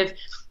that kind of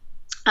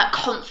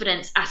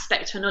confidence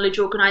aspect to a knowledge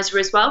organizer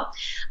as well.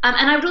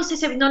 And I would also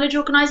say with knowledge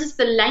organizers,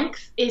 the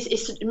length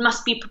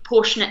must be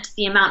proportionate to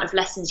the amount of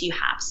lessons you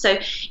have. So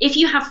if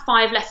you have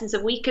 5 lessons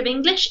a week of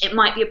English, it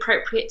might be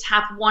appropriate to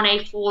have one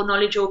A4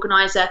 knowledge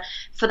organizer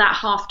for that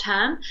half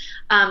term.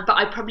 But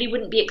I probably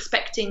wouldn't be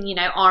expecting,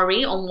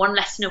 RE on 1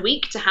 lesson a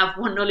week to have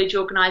 1 knowledge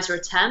organizer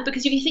a term,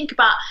 because if you think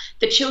about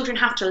the children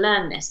have to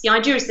learn this, the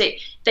idea is that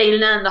they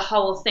learn the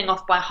whole thing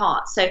off by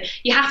heart. So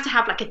you have to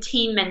have like a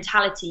team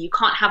mentality. You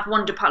can't have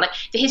one department, like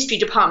the history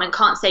department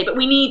can't say, but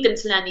we need them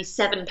to learn these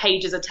 7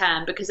 pages a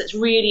term because it's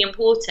really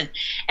important.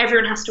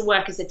 Everyone has to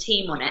work as a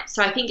team on it.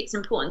 So I think it's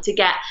important to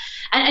get,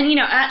 and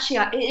actually,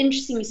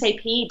 interesting you say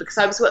PE, because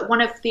I was at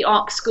one of the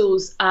ARC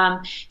schools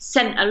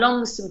sent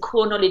along some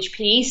core knowledge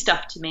PE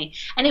stuff to me,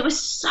 and it was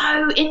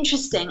so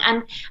interesting.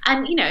 And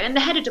and the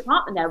head of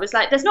department there was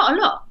like, there's not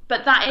a lot,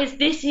 but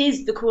this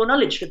is the core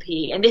knowledge for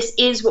PE, and this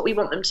is what we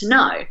want them to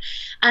know.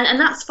 And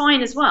that's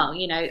fine as well,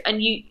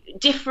 and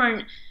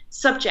different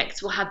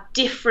subjects will have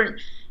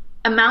different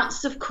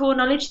amounts of core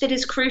knowledge that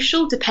is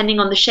crucial depending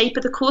on the shape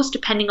of the course,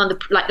 depending on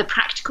the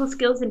practical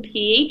skills in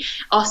PE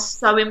are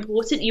so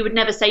important. You would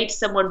never say to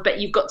someone, but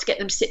you've got to get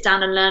them to sit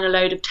down and learn a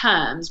load of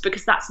terms,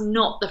 because that's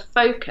not the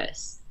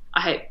focus.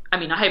 I hope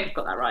I've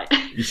got that right.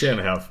 You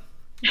certainly have.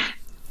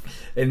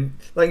 And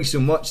thank you so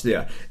much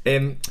there.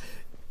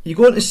 You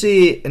go on to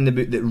say in the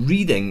book that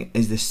reading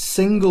is the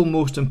single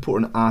most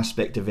important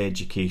aspect of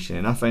education,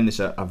 and I find this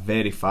a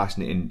very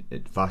fascinating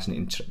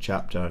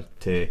chapter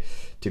to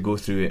go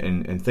through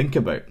and think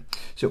about.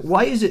 So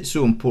why is it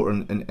so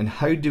important, and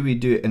how do we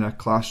do it in our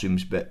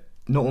classrooms, but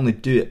not only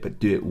do it, but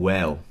do it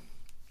well?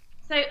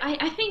 So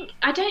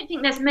I don't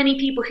think there's many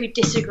people who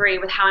disagree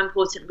with how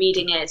important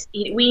reading is.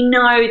 We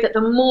know that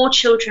the more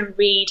children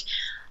read,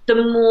 the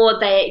more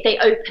they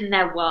open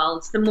their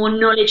worlds, the more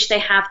knowledge they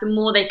have, the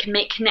more they can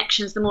make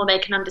connections, the more they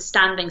can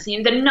understand things.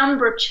 The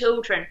number of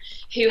children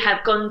who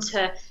have gone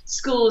to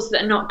schools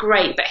that are not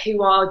great but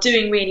who are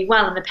doing really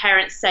well, and the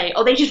parents say,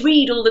 oh, they just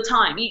read all the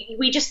time.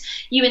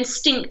 You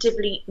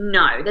instinctively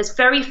know. There's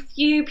very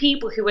few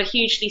people who are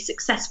hugely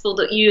successful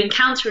that you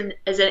encounter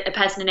as a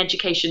person in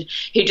education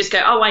who just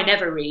go, oh, I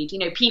never read.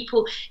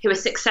 People who are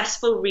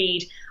successful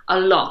read a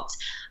lot.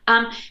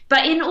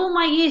 But in all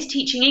my years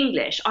teaching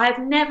English, I have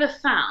never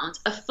found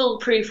a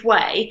foolproof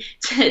way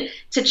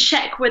to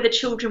check whether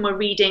children were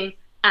reading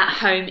at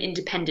home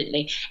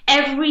independently.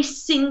 Every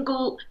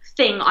single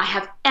thing I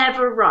have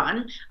ever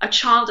run, a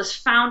child has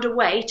found a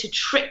way to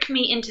trick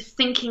me into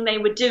thinking they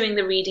were doing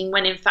the reading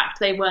when in fact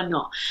they were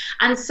not.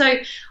 And so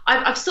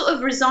I've sort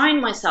of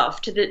resigned myself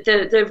to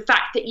the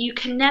fact that you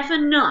can never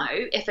know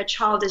if a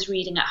child is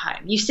reading at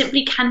home. You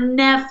simply can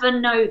never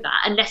know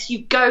that unless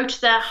you go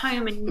to their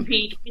home and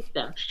read with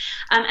them.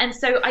 And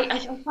so I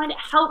find it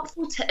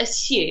helpful to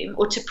assume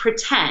or to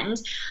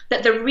pretend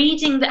that the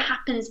reading that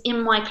happens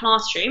in my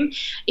classroom,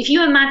 if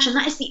you imagine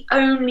that is the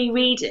only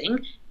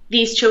reading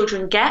these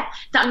children get,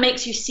 that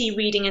makes you see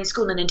reading in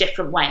school in a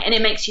different way. And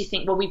it makes you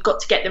think, well, we've got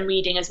to get them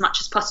reading as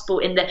much as possible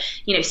in the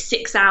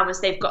 6 hours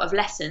they've got of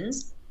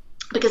lessons,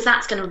 because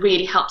that's going to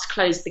really help to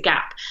close the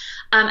gap.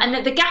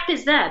 And the gap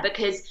is there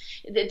because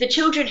the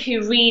children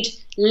who read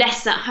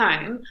less at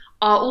home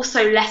are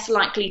also less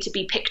likely to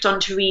be picked on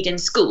to read in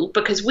school,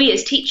 because we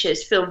as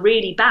teachers feel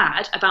really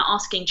bad about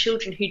asking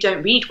children who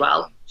don't read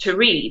well to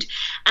read.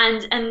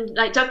 And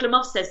like Doug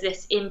Lemov says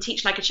this in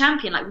Teach Like a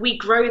Champion, like we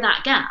grow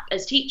that gap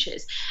as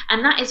teachers.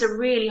 And that is a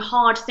really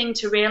hard thing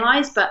to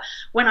realize. But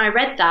when I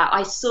read that,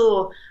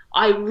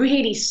 I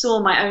really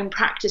saw my own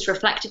practice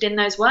reflected in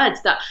those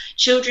words, that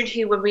children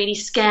who were really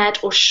scared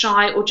or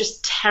shy or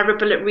just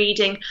terrible at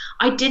reading,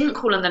 I didn't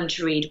call on them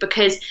to read,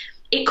 because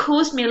it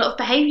caused me a lot of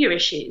behavior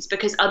issues,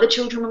 because other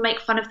children would make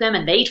fun of them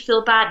and they'd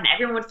feel bad and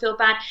everyone would feel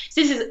bad.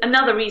 So this is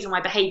another reason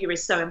why behavior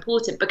is so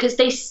important, because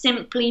they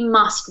simply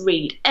must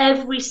read.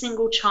 Every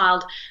single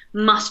child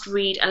must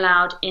read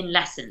aloud in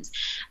lessons.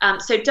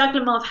 So Doug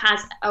Lemov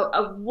has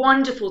a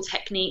wonderful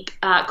technique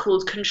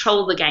called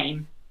Control the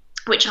Game,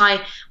 which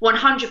I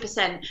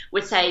 100%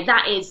 would say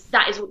that is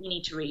what you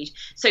need to read.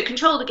 So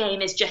Control the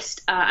Game is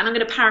just, and I'm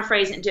going to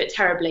paraphrase it and do it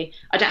terribly.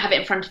 I don't have it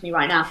in front of me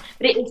right now,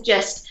 but it is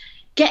just,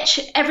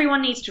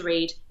 everyone needs to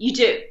read. You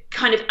do it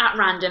kind of at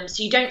random,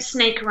 so you don't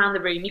snake around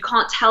the room. You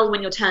can't tell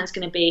when your turn's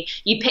going to be.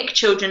 You pick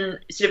children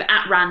sort of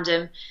at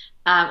random.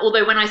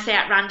 Although when I say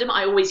at random,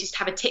 I always used to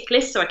have a tick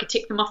list so I could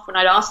tick them off when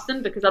I'd ask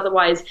them, because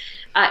otherwise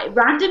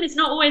random is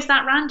not always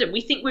that random.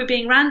 We think we're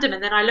being random,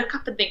 and then I look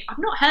up and think, I've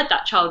not heard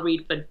that child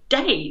read for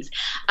days.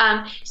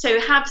 So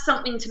have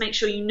something to make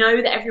sure you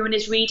know that everyone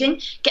is reading.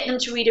 Get them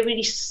to read a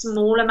really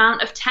small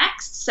amount of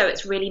text so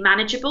it's really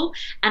manageable.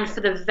 And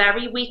for the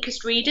very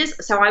weakest readers,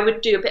 so I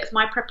would do a bit of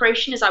my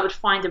preparation is I would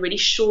find the really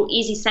short,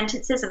 easy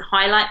sentences and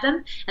highlight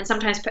them, and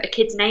sometimes put a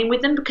kid's name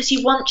with them, because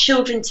you want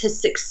children to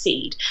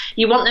succeed.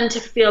 You want them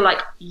to feel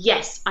like,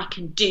 yes, I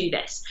can do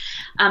this.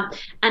 And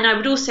I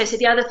would also say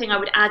the other thing I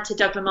would add to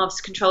Doug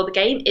Lemov's Control the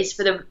Game is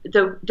for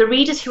the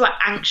readers who are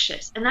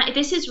anxious, and that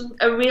this is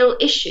a real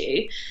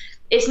issue.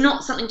 It's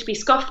not something to be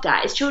scoffed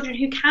at. It's children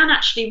who can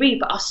actually read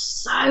but are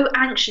so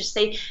anxious.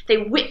 They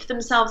whip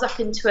themselves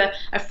up into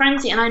a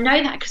frenzy. And I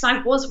know that because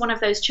I was one of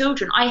those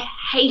children. I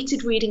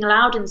hated reading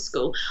aloud in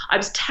school. I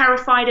was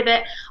terrified of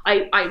it.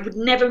 I would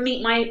never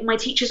meet my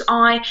teacher's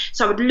eye,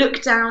 so I would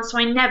look down, so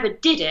I never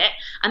did it.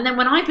 And then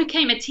when I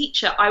became a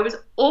teacher, I was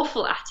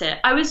awful at it.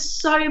 I was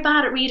so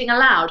bad at reading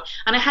aloud.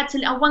 And I had to,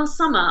 one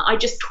summer, I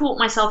just taught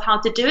myself how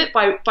to do it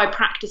by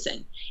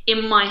practicing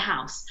in my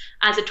house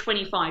as a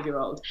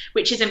 25-year-old,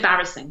 which is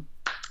embarrassing.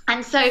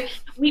 And so,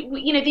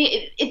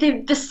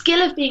 the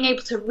skill of being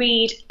able to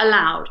read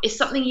aloud is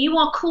something you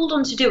are called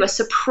on to do a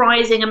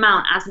surprising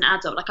amount as an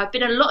adult. Like, I've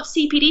been in a lot of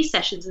CPD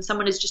sessions and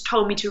someone has just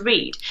told me to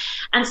read.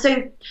 And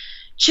so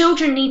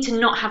children need to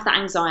not have that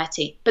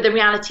anxiety, but the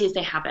reality is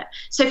they have it.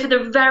 So for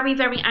the very,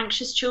 very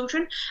anxious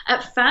children,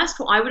 at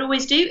first, what I would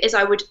always do is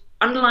I would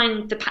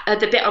underline the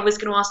bit I was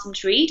going to ask them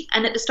to read,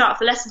 and at the start of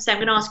the lesson say, I'm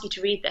going to ask you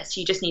to read this,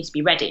 you just need to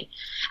be ready.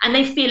 And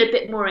they feel a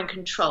bit more in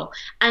control.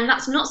 And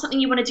that's not something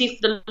you want to do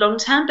for the long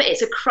term, but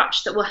it's a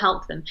crutch that will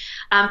help them.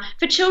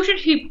 For children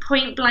who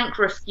point blank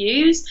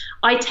refuse,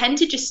 I tend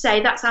to just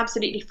say, that's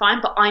absolutely fine,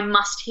 but I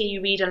must hear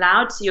you read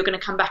aloud, so you're going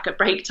to come back at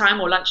break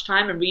time or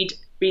lunchtime and read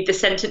the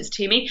sentence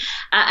to me.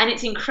 And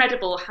it's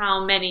incredible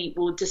how many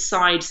will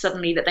decide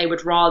suddenly that they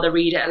would rather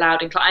read it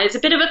aloud in class. It's a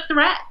bit of a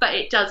threat, but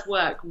it does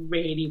work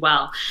really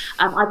well.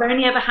 I've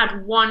only ever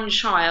had one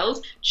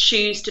child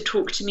choose to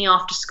talk to me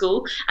after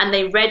school, and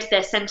they read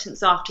their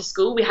sentence after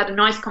school. We had a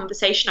nice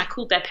conversation. I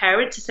called their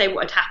parent to say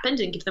what had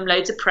happened and give them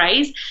loads of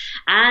praise,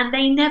 and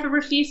they never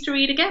refused to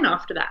read again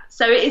after that.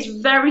 So it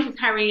is very,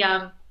 very,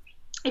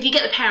 if you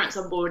get the parents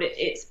on board,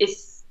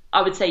 it's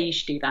I would say you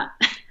should do that.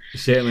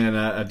 Certainly, and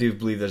I do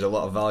believe there's a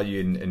lot of value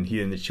in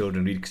hearing the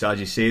children read, because as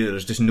you say,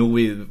 there's just no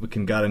way that we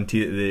can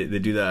guarantee that they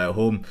do that at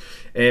home.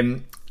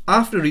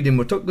 After reading,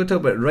 we're going to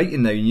talk about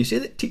writing now, and you say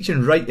that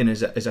teaching writing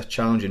is a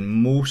challenge in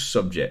most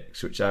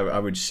subjects, which I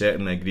would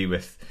certainly agree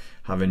with,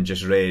 having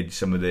just read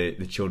some of the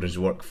children's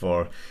work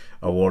for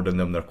awarding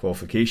them their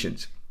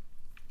qualifications.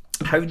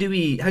 How do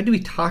we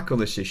tackle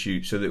this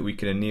issue so that we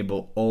can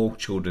enable all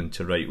children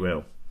to write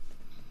well?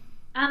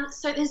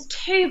 So there's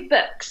two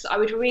books I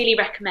would really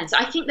recommend. So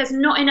I think there's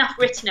not enough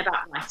written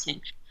about writing,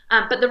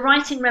 but The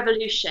Writing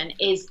Revolution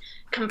is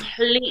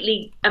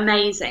completely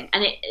amazing.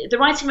 And The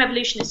Writing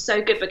Revolution is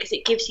so good because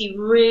it gives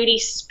you really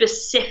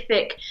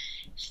specific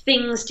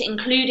things to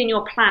include in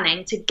your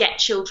planning to get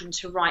children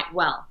to write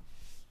well.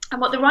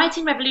 And what The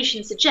Writing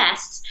Revolution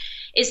suggests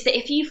is that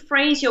if you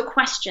phrase your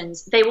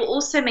questions, they will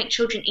also make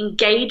children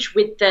engage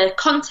with the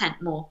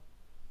content more.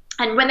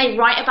 And when they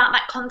write about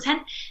that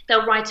content,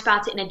 they'll write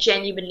about it in a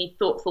genuinely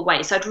thoughtful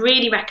way. So I'd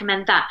really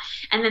recommend that.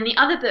 And then the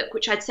other book,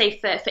 which I'd say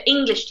for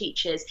English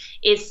teachers,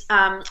 is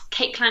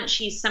Kate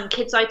Clancy's Some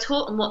Kids I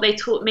Taught and What They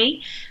Taught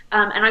Me.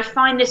 And I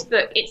find this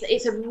book,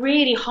 it's a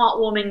really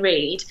heartwarming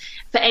read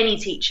for any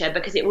teacher,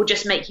 because it will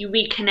just make you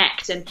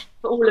reconnect, and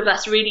for all of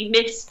us really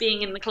miss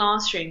being in the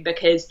classroom,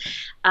 because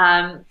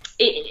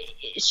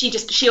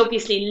she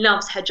obviously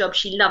loves her job.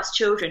 She loves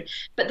children,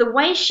 but the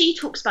way she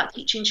talks about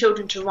teaching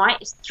children to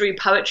write is through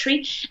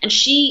poetry, and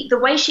the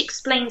way she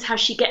explains how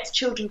she gets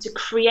children to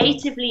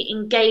creatively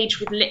engage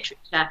with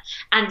literature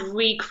and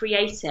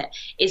recreate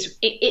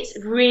it's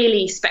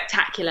really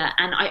spectacular.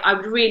 And I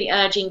would really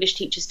urge English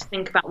teachers to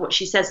think about what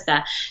she says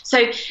there.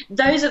 So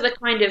those are the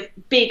kind of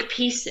big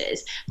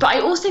pieces, but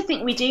I also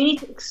think we do need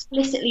to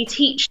explicitly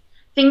teach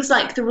things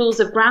like the rules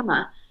of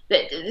grammar,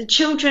 that the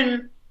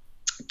children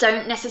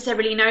don't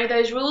necessarily know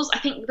those rules. I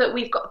think that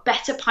we've got a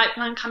better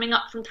pipeline coming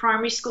up from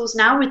primary schools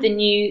now with the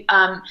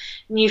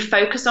new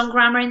focus on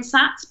grammar in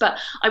SATs, but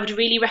I would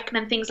really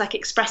recommend things like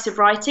expressive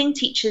writing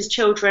teaches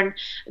children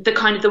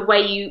the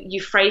way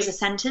you phrase a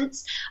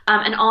sentence.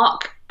 And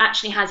ARC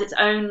actually has its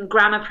own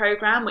grammar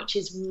program, which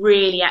is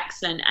really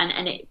excellent,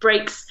 and it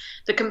breaks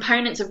the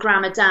components of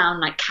grammar down,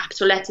 like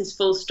capital letters,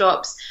 full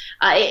stops.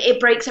 It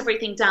breaks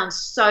everything down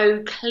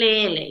so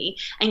clearly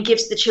and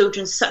gives the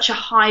children such a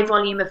high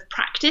volume of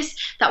practice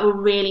that will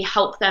really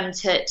help them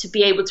to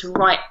be able to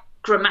write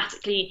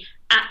grammatically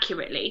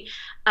accurately.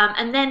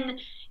 And then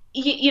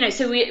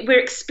so we're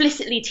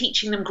explicitly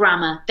teaching them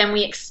grammar, then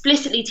we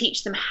explicitly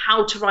teach them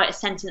how to write a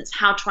sentence,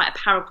 how to write a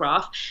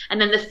paragraph. And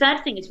then the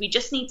third thing is we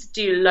just need to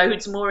do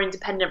loads more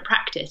independent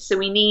practice. So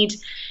we need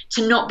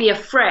to not be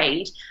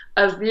afraid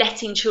of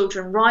letting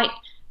children write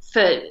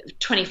for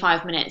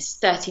 25 minutes,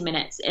 30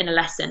 minutes in a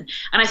lesson.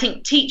 And I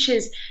think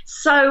teachers,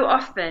 so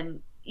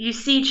often you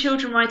see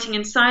children writing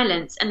in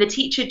silence and the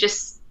teacher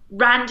just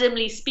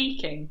randomly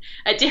speaking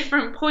at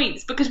different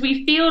points, because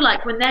we feel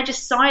like when they're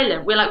just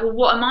silent, we're like, well,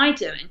 what am I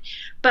doing?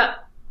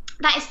 But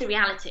that is the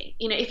reality.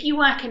 If you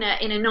work in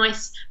a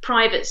nice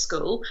private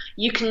school,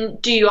 you can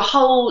do your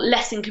whole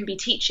lesson can be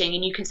teaching,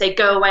 and you can say,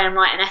 go away and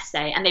write an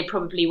essay, and they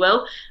probably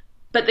will.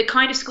 But the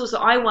kind of schools that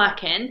I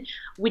work in,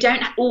 we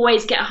don't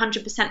always get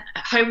 100%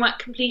 homework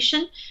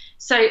completion.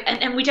 So,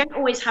 and we don't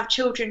always have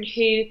children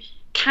who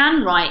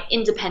can write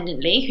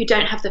independently, who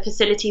don't have the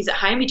facilities at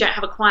home, who don't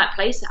have a quiet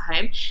place at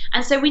home.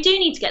 And so we do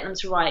need to get them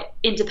to write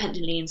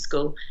independently in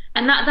school.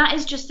 And that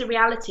is just the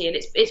reality. And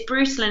it's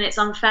brutal and it's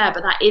unfair,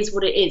 but that is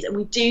what it is. And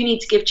we do need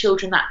to give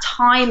children that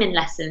time in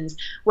lessons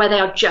where they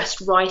are just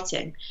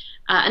writing.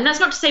 And that's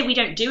not to say we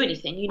don't do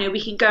anything.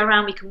 We can go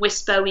around, we can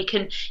whisper, we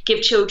can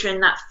give children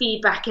that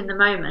feedback in the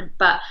moment.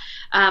 But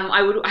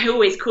I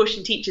always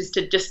caution teachers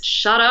to just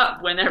shut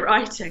up when they're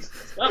writing.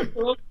 Stop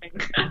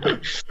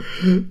talking.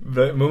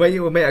 But we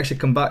might actually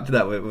come back to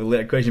that with a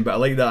later question. But I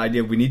like that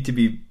idea. We need to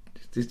be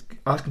just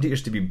asking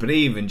teachers to be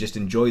brave and just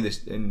enjoy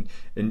this, and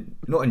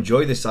not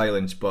enjoy the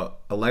silence, but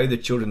allow the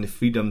children the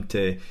freedom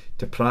to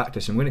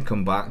practice. I'm going to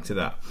come back to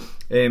that.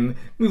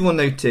 Move on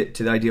now to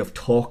the idea of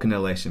talk in a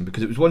lesson,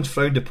 because it was once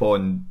frowned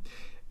upon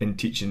in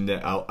teaching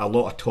that a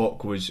lot of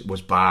talk was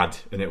bad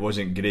and it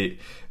wasn't great.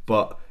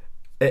 But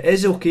it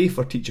is okay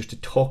for teachers to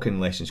talk in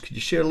lessons. Could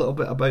you share a little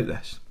bit about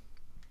this?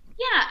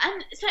 Yeah,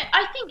 and so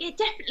I think it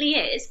definitely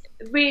is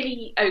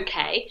really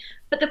okay,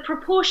 but the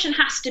proportion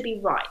has to be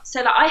right.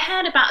 So I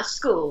heard about a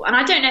school, and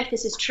I don't know if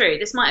this is true,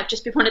 this might have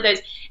just been one of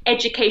those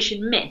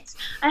education myths.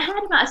 I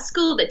heard about a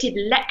school that did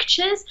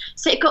lectures,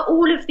 so it got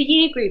all of the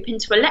year group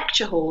into a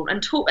lecture hall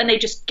and they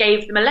just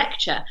gave them a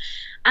lecture.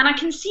 And I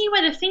can see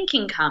where the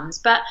thinking comes,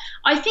 but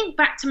I think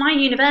back to my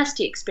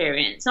university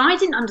experience, and I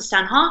didn't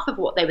understand half of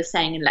what they were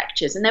saying in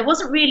lectures, and there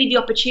wasn't really the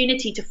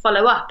opportunity to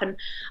follow up. And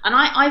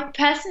I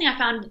personally, I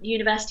found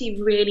university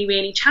really,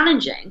 really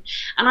challenging.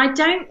 And I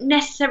don't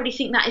necessarily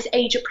think that is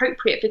age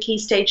appropriate for Key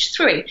Stage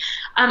 3.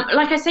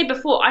 Like I said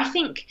before, I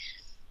think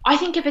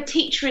if a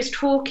teacher is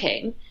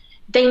talking,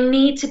 they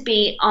need to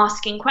be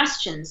asking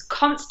questions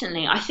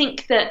constantly. I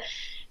think that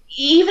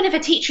even if a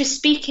teacher is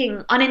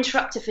speaking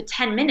uninterrupted for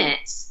 10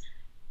 minutes,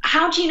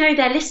 how do you know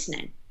they're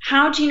listening?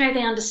 How do you know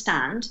they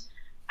understand?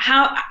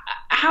 How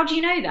do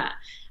you know that?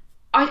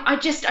 I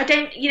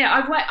don't,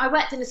 I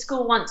worked in a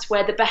school once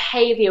where the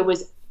behaviour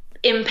was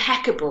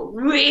impeccable,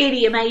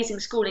 really amazing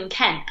school in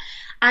Kent.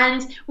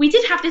 And we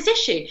did have this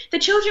issue. The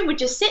children would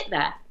just sit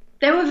there.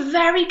 They were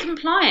very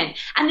compliant,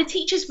 and the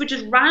teachers would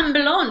just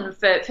ramble on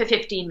for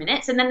 15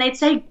 minutes, and then they'd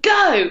say,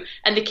 go!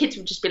 And the kids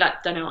would just be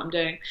like, don't know what I'm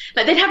doing.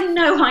 Like, they'd have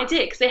no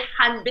idea because they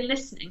hadn't been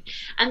listening.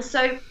 And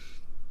so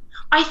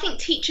I think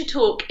teacher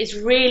talk is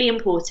really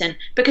important,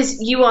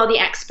 because you are the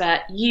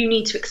expert, you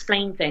need to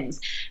explain things,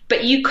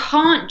 but you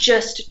can't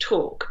just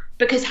talk,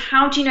 because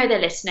how do you know they're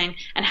listening,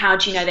 and how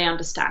do you know they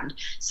understand?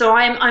 So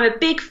I'm a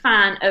big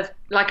fan of,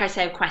 like I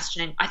say, of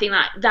questioning. I think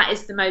that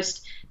is the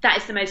most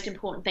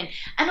important thing.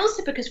 And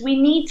also because we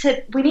need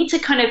to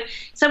kind of,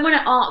 someone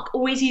at ARC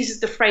always uses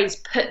the phrase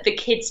put the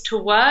kids to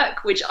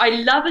work, which I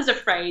love as a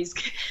phrase,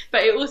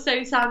 but it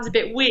also sounds a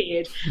bit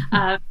weird.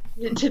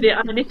 To the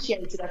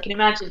uninitiated, I can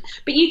imagine.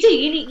 But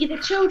the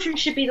children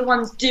should be the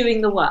ones doing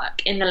the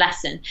work in the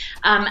lesson.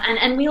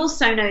 And we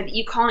also know that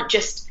you can't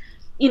just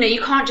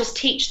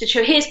teach the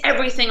children, here's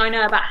everything I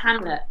know about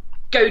Hamlet.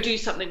 go do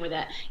something with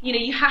it.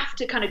 You have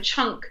to kind of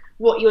chunk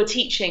what you're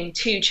teaching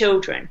to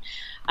children.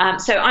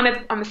 So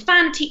I'm a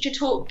fan of teacher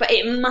talk, but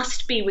it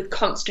must be with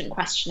constant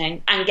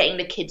questioning and getting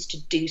the kids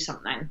to do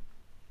something.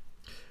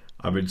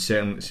 I would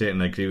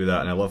certainly agree with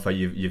that, and I love how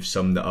you've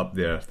summed it up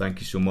there.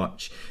 Thank you so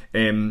much.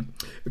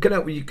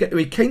 We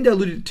kind of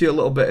alluded to a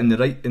little bit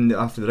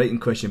after the writing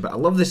question, but I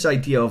love this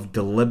idea of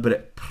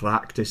deliberate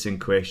practice in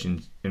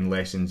questions in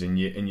lessons, and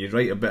you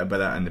write a bit about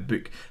that in the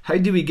book. How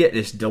do we get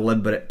this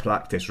deliberate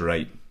practice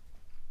right?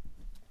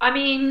 I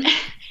mean,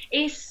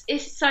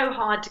 it's so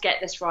hard to get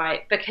this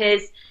right,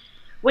 because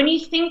when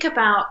you think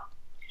about,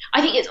 I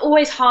think it's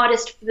always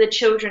hardest for the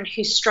children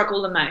who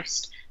struggle the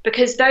most,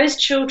 because those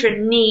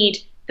children need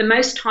the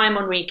most time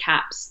on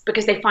recaps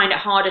because they find it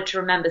harder to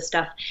remember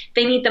stuff.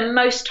 They need the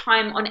most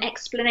time on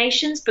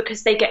explanations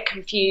because they get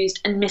confused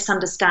and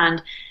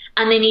misunderstand.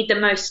 And they need the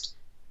most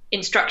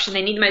instruction.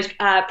 They need the most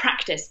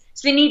practice.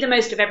 So they need the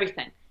most of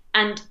everything.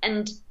 And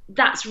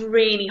that's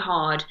really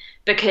hard,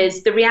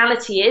 because the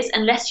reality is,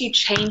 unless you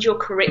change your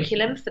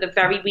curriculum for the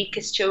very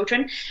weakest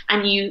children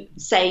and you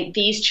say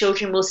these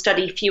children will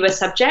study fewer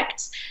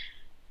subjects,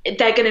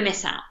 they're going to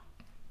miss out.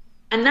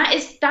 And that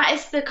is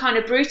the kind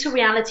of brutal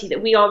reality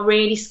that we are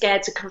really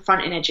scared to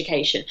confront in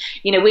education.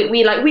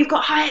 We've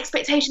got high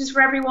expectations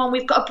for everyone.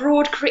 We've got a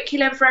broad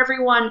curriculum for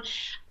everyone.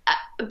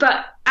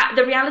 But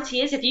the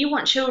reality is, if you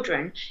want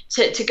children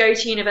to go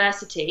to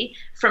university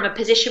from a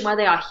position where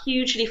they are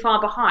hugely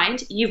far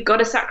behind, you've got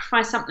to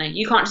sacrifice something.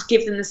 You can't just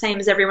give them the same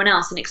as everyone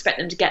else and expect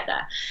them to get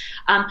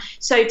there.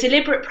 So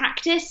deliberate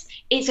practice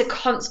is a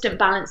constant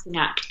balancing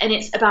act, and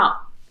it's about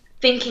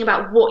thinking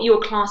about what your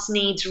class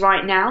needs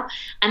right now,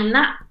 and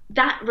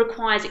that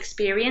requires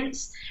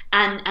experience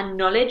and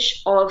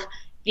knowledge of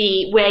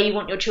where you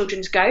want your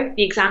children to go,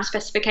 the exam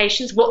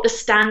specifications, what the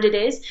standard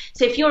is.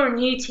 So if you're a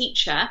new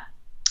teacher,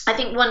 I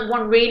think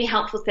one really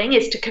helpful thing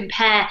is to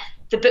compare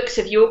the books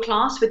of your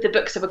class with the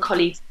books of a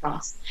colleague's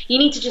class. You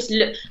need to just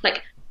look,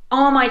 like,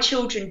 are my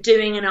children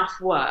doing enough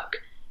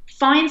work?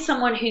 Find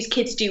someone whose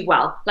kids do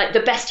well, like the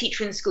best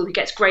teacher in the school who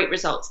gets great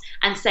results,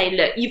 and say,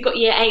 look, you've got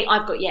year 8,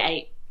 I've got year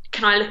 8.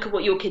 Can I look at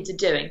what your kids are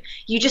doing?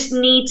 You just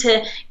need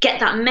to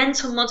get that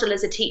mental model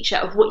as a teacher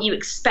of what you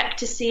expect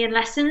to see in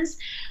lessons.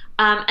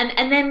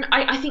 And then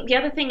I think the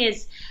other thing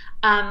is,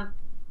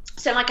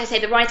 so like I say,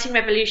 the writing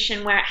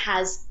revolution, where it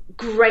has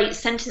great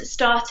sentence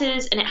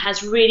starters and it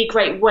has really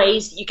great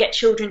ways that you get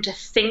children to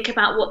think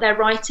about what they're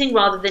writing,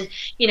 rather than,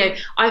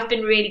 I've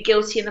been really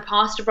guilty in the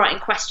past of writing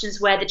questions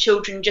where the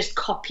children just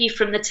copy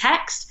from the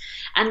text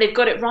and they've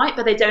got it right,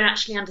 but they don't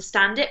actually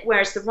understand it.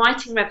 Whereas the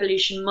writing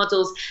revolution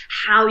models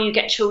how you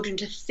get children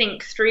to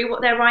think through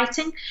what they're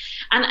writing.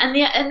 And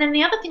then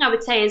the other thing I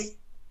would say is,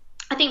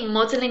 I think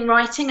modelling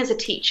writing as a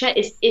teacher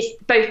is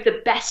both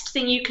the best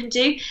thing you can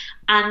do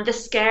and the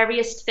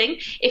scariest thing.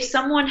 If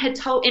someone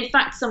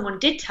someone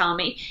did tell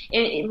me,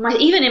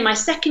 even in my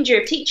second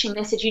year of teaching,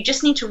 they said, you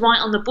just need to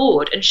write on the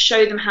board and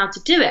show them how to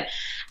do it.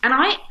 And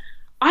I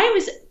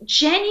was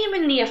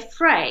genuinely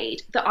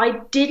afraid that I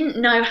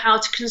didn't know how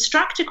to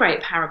construct a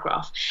great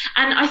paragraph.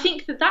 And I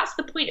think that's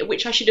the point at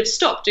which I should have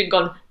stopped and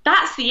gone,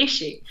 that's the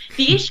issue.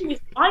 The issue is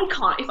if I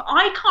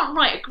can't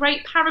write a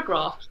great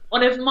paragraph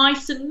on Of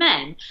Mice and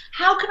Men,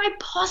 how can I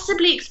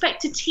possibly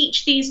expect to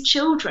teach these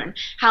children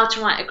how to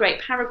write a great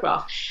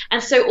paragraph?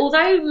 And so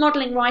although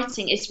modelling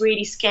writing is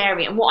really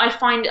scary, and what I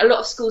find a lot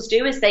of schools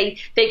do is they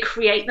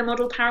create the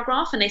model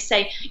paragraph and they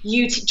say,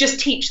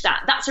 just teach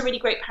that. That's a really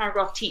great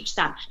paragraph, teach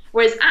that.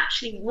 Whereas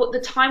actually what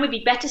the time would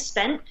be better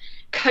spent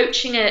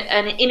coaching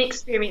an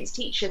inexperienced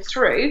teacher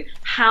through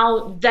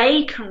how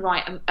they can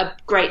write a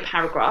great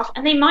paragraph.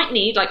 And they might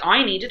need, like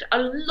I needed, a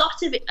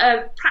lot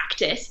of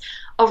practice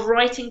of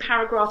writing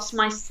paragraphs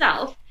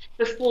myself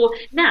before.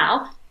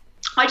 Now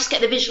I just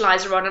get the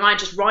visualizer on and I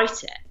just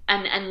write it.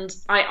 And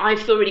I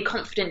feel really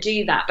confident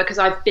doing that because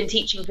I've been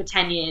teaching for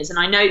 10 years and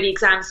I know the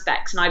exam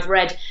specs and I've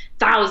read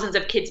thousands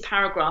of kids'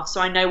 paragraphs,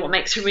 so I know what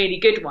makes a really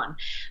good one.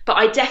 But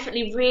I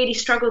definitely really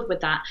struggled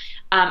with that.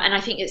 And I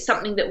think it's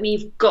something that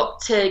we've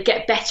got to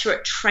get better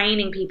at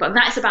training people. And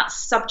that is about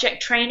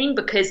subject training,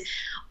 because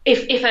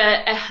if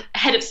a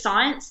head of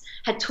science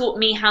had taught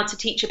me how to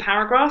teach a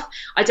paragraph,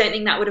 I don't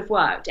think that would have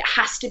worked. It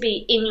has to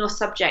be in your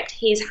subject.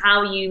 Here's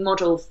how you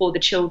model for the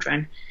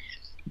children.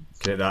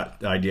 Okay,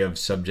 that idea of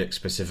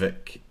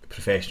subject-specific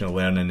professional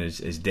learning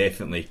is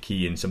definitely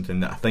key, and something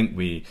that I think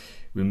we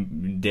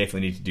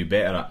definitely need to do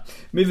better at.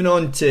 Moving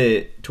on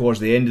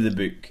towards the end of the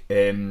book,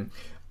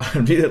 I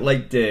really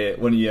liked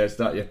one of your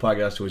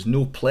paragraphs was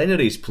 "No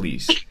plenaries,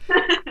 please."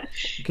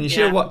 Can you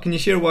share what? Can you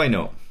share why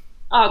not?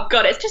 Oh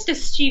God, it's just a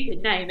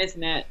stupid name,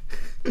 isn't it?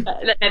 No,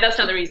 that's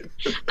not the reason.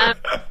 I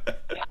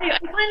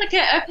find like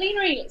a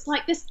plenary, it's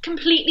like this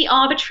completely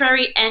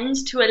arbitrary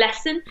end to a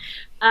lesson,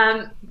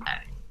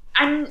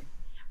 and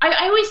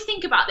I always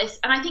think about this,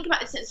 and I think about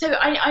this. So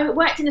I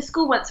worked in a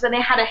school once where they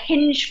had a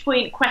hinge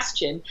point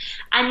question,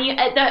 and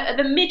at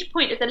the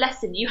midpoint of the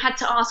lesson, you had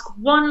to ask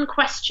one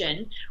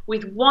question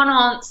with one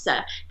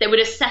answer that would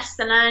assess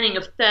the learning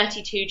of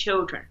 32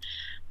 children.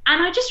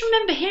 And I just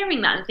remember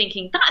hearing that and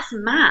thinking, that's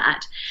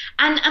mad.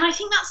 And I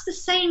think that's the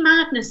same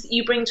madness that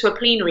you bring to a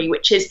plenary,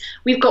 which is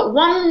we've got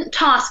one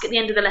task at the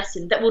end of the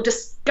lesson that will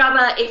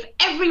discover if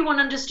everyone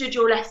understood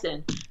your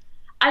lesson.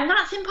 And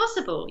that's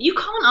impossible. You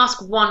can't ask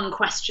one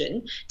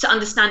question to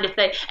understand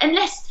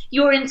unless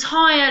your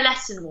entire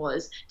lesson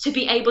was to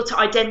be able to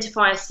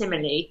identify a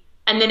simile.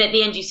 And then at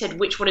the end you said,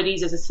 which one of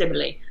these is a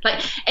simile?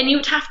 And you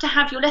would have to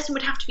have, your lesson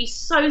would have to be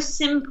so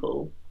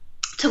simple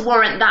to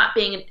warrant that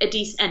being a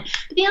decent end.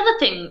 But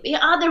the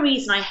other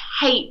reason I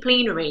hate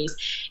plenaries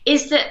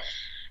is that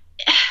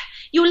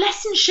your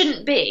lesson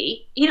shouldn't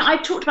be, I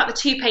talked about the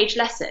 2-page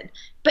lesson,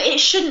 but it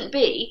shouldn't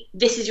be,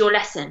 this is your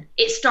lesson.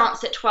 It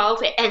starts at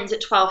 12, it ends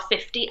at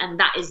 12:50, and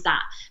that is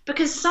that.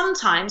 Because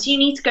sometimes you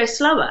need to go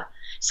slower.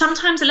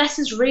 Sometimes a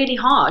lesson's really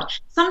hard.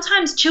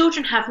 Sometimes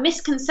children have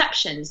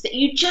misconceptions that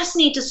you just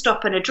need to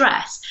stop and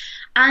address.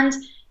 And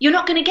you're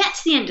not going to get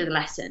to the end of the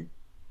lesson.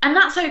 And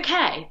that's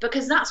okay,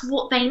 because that's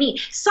what they need.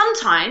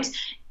 Sometimes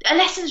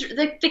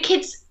the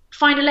kids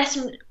find a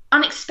lesson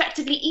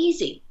unexpectedly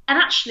easy. And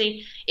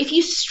actually, if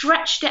you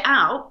stretched it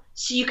out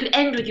so you could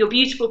end with your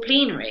beautiful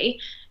plenary,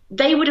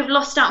 they would have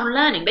lost out on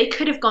learning. They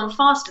could have gone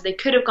faster. They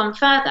could have gone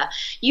further.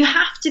 You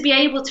have to be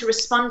able to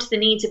respond to the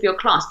needs of your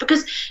class,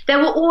 because there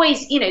will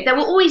always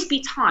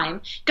be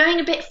time. Going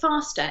a bit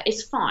faster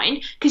is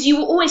fine, because you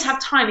will always have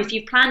time, if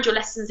you've planned your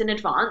lessons in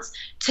advance,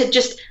 to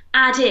just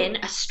add in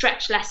a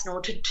stretch lesson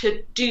or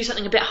to do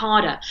something a bit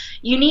harder.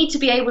 You need to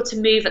be able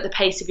to move at the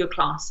pace of your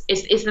class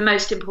is the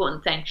most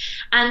important thing.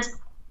 And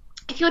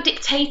if you're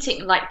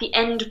dictating the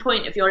end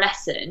point of your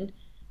lesson,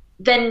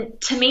 then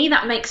to me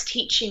that makes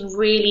teaching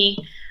really...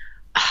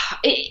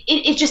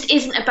 It just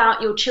isn't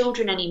about your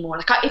children anymore.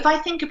 If I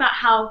think about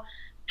how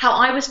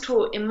I was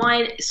taught in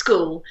my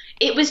school,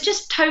 it was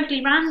just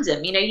totally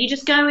random. You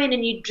just go in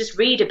and you just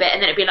read a bit,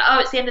 and then it'd be like, oh,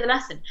 it's the end of the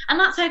lesson, and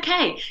that's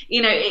okay.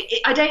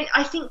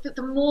 I think that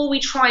the more we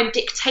try and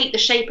dictate the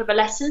shape of a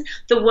lesson,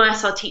 the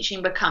worse our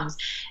teaching becomes.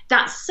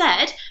 That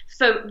said,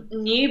 for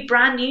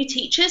brand new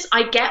teachers,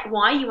 I get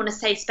why you want to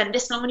say spend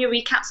this long on your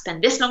recap,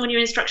 spend this long on your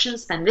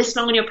instructions, spend this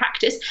long on your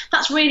practice.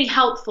 That's really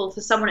helpful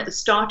for someone at the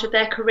start of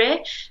their career.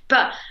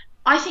 But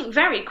I think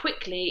very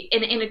quickly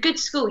in a good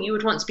school, you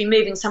would want to be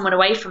moving someone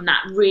away from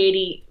that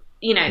really,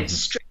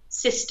 strict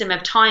system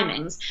of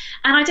timings.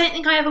 And I don't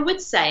think I ever would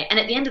say, and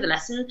at the end of the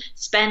lesson,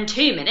 spend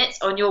 2 minutes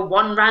on your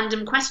one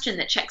random question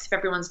that checks if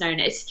everyone's known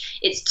it.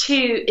 It's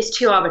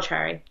too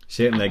arbitrary.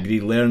 Certainly agree.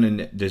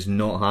 Learning does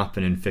not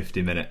happen in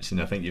 50 minutes,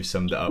 and I think you've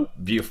summed it up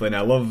beautifully. And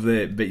I love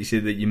the bit you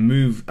said that you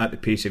move at the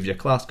pace of your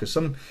class, because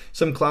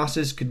some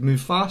classes could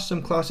move fast,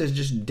 some classes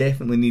just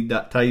definitely need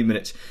that time, and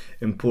it's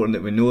important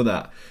that we know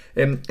that.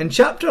 In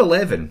chapter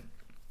 11,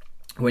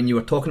 when you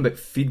were talking about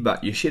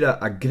feedback, you shared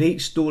a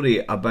great story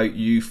about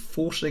you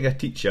forcing a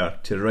teacher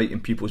to write in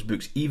people's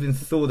books even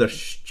though their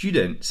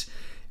students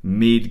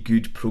made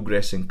good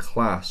progress in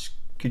class.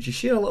 Could you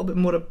share a little bit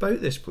more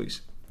about this,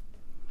 please?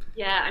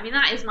 Yeah,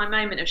 that is my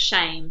moment of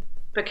shame,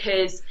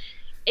 because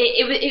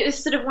it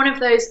was sort of one of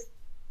those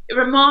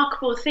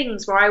remarkable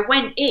things where I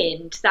went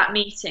into that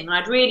meeting,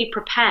 I'd really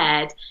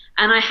prepared,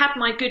 and I had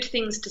my good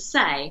things to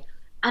say.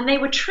 And they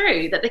were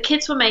true, that the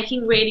kids were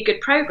making really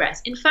good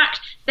progress. In fact,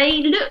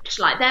 they looked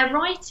like their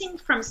writing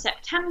from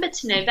September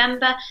to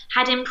November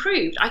had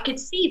improved. I could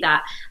see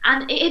that.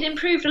 And it had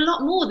improved a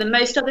lot more than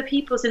most other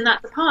people's in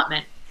that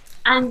department.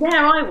 And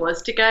there I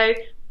was to go,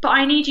 but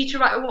I need you to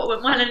write what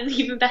went well and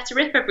even better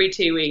if every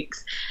 2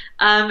 weeks.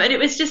 And it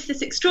was just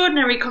this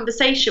extraordinary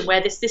conversation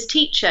where this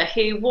teacher,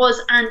 who was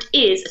and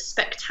is a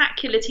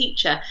spectacular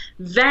teacher,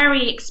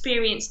 very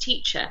experienced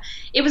teacher,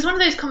 it was one of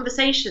those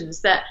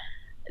conversations that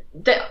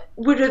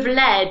would have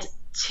led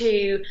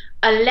to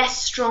a less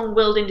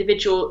strong-willed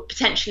individual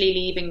potentially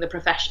leaving the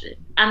profession.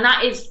 And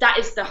that is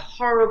the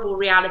horrible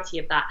reality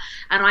of that.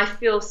 And I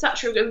feel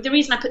the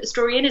reason I put the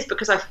story in is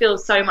because I feel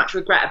so much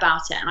regret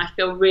about it, and I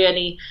feel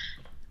really,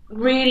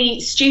 really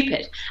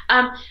stupid.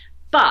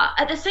 But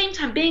at the same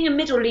time, being a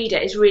middle leader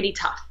is really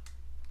tough,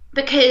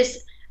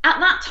 because at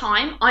that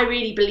time, I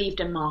really believed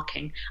in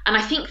marking. And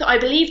I think that I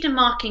believed in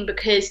marking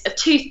because of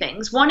two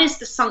things. One is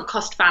the sunk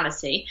cost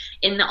fallacy,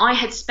 in that I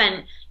had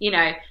spent,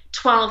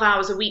 12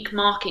 hours a week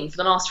marking for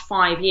the last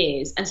 5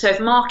 years. And so if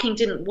marking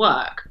didn't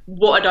work,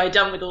 what had I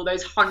done with all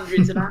those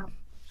hundreds of hours?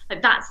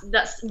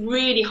 That's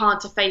really hard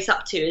to face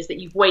up to, is that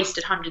you've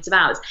wasted hundreds of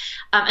hours.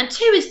 And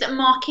two is that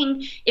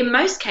marking, in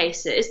most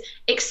cases,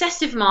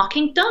 excessive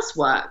marking does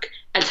work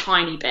a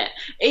tiny bit.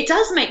 It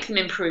does make them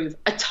improve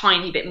a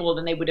tiny bit more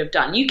than they would have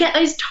done. You get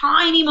those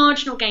tiny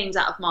marginal gains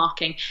out of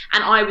marking,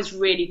 and I was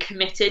really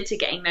committed to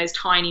getting those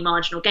tiny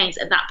marginal gains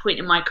at that point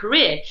in my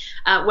career,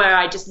 where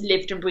I just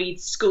lived and breathed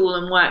school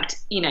and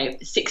worked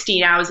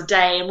 16 hours a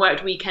day and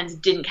worked weekends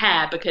and didn't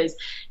care, because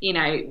when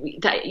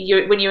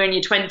you're in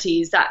your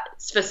 20s, that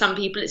for some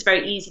people it's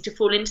very easy to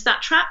fall into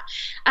that trap.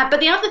 But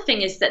the other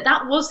thing is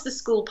that was the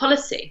school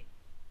policy.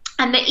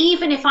 And that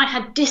even if I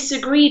had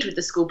disagreed with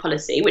the school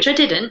policy, which I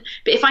didn't,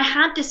 but if I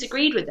had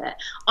disagreed with it,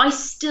 I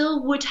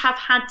still would have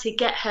had to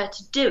get her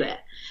to do it,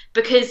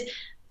 because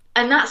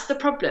And that's the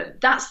problem.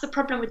 That's the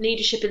problem with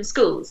leadership in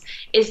schools,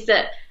 is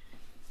that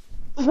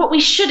what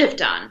we should have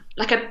done,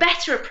 like a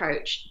better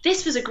approach,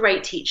 this was a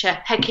great teacher,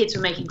 her kids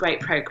were making great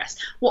progress.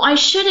 What I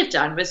should have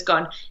done was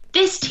gone,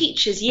 this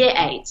teacher's year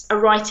 8s are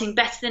writing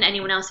better than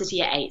anyone else's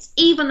year 8s,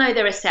 even though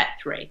they're a set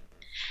 3.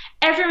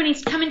 Everyone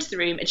needs to come into the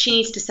room and she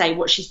needs to say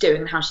what she's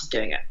doing and how she's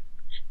doing it.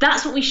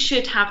 That's what we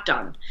should have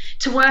done,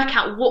 to work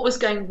out what was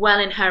going well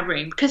in her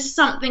room, because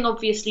something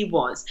obviously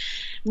was,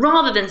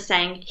 rather than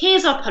saying,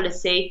 here's our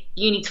policy,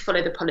 you need to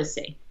follow the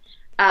policy.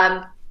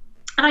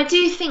 And I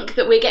do think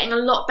that we're getting a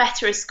lot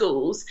better as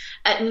schools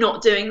at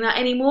not doing that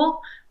anymore.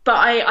 But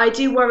I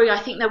do worry. I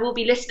think there will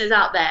be listeners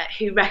out there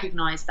who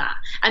recognise that.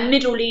 And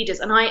middle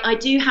leaders, and I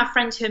do have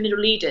friends who are middle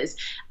leaders,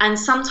 and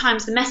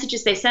sometimes the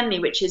messages they send me,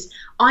 which is,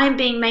 I'm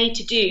being made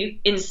to do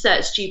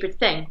insert stupid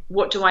thing.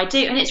 What do I do?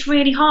 And it's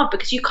really hard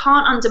because you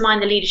can't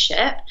undermine the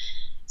leadership.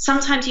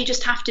 Sometimes you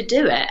just have to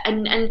do it.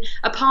 And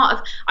a part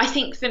of, I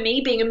think for me,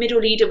 being a middle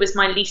leader was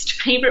my least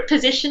favourite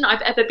position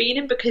I've ever been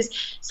in,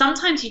 because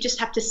sometimes you just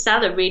have to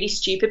sell a really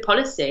stupid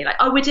policy. Like,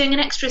 oh, we're doing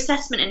an extra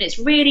assessment and it's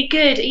really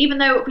good, even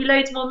though it'll be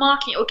loads more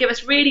marking, it'll give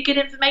us really good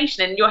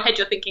information. And in your head,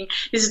 you're thinking,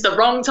 this is the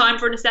wrong time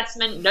for an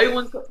assessment. No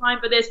one's got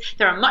time for this.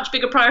 There are much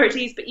bigger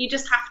priorities, but you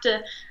just have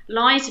to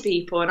lie to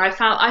people. And I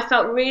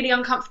felt really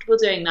uncomfortable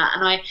doing that.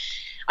 And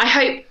I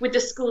hope with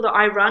the school that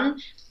I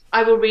run,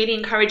 I will really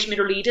encourage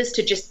middle leaders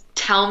to just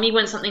tell me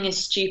when something is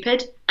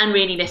stupid and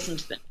really listen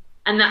to them.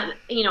 And that,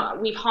 you know,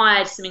 we've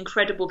hired some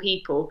incredible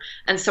people,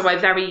 and so I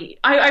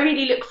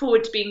really look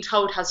forward to being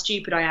told how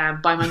stupid I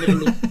am by my middle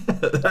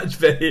leader. That's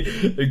very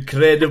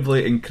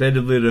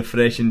incredibly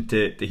refreshing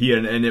to hear,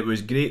 and it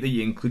was great that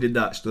you included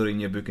that story in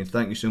your book, and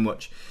thank you so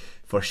much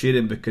for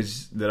sharing,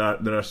 because there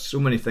are so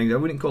many things, I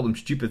wouldn't call them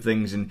stupid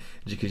things, and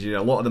because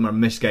a lot of them are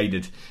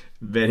misguided,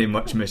 very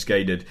much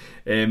misguided.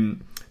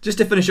 Just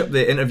to finish up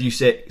the interview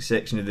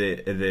section of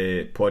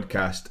the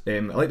podcast,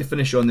 I'd like to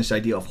finish on this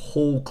idea of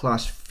whole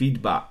class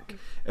feedback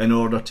in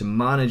order to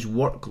manage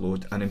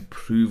workload and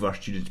improve our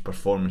students'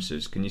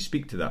 performances. Can you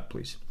speak to that,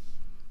 please?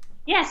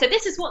 Yeah, so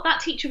this is what that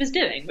teacher was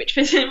doing, which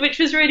was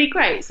really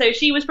great. So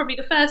she was probably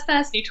the first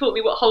person who taught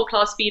me what whole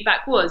class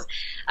feedback was.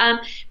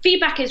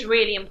 Feedback is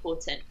really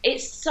important.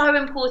 It's so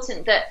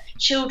important that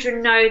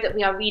children know that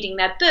we are reading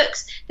their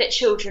books, that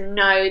children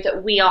know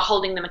that we are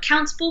holding them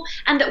accountable,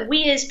 and that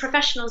we as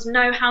professionals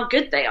know how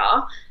good they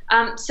are,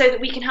 so that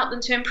we can help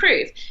them to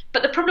improve.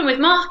 But the problem with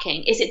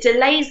marking is it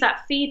delays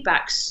that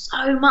feedback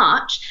so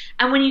much.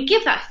 And when you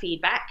give that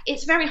feedback,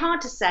 it's very hard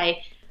to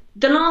say,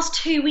 the last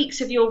 2 weeks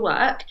of your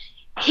work,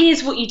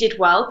 here's what you did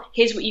well,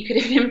 here's what you could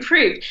have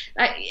improved.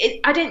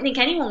 I don't think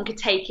anyone could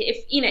take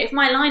it. If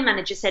my line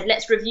manager said,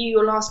 let's review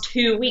your last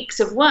 2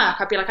 weeks of work,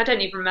 I'd be like, I don't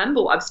even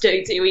remember what I was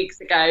doing 2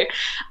 weeks ago.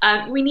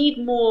 We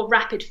need more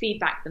rapid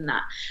feedback than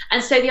that.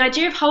 And so the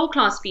idea of whole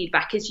class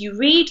feedback is you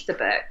read the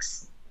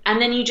books and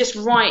then you just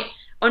write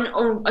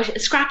on a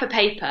scrap of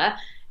paper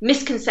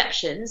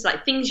misconceptions,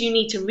 like things you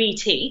need to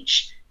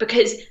reteach,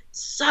 because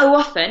so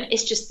often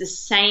it's just the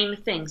same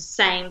thing.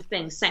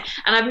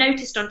 And I've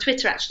noticed on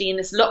Twitter, actually, in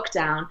this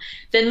lockdown,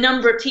 the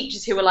number of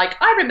teachers who are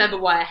like, I remember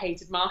why I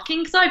hated marking,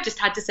 because I've just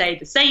had to say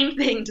the same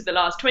thing to the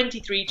last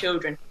 23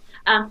 children.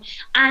 And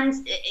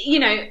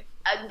I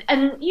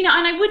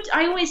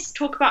always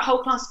talk about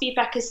whole class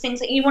feedback as things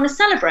that you want to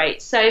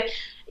celebrate. So,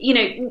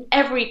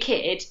 every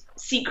kid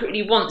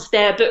secretly wants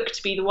their book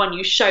to be the one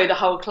you show the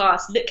whole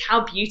class. Look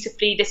how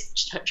beautifully this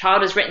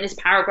child has written this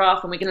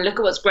paragraph, and we're going to look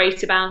at what's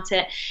great about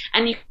it.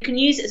 And you can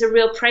use it as a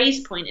real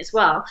praise point as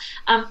well.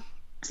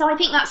 So I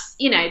think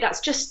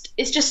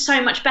it's just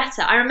so much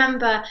better. I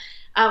remember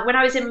when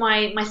I was in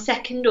my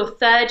second or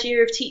third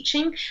year of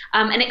teaching,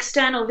 an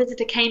external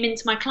visitor came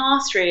into my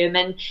classroom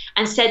and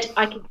said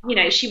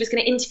she was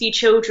going to interview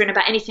children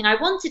about anything I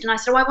wanted. And I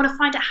said, I want to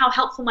find out how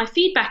helpful my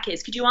feedback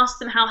is. Could you ask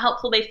them how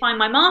helpful they find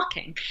my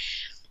marking?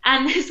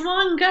 And this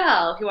one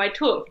girl who I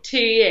taught for 2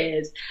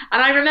 years,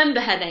 and I remember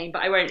her name,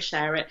 but I won't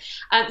share it,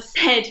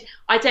 said,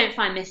 I don't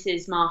find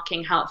Mrs.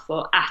 Marking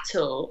helpful at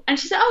all. And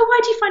she said, oh, why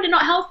do you find it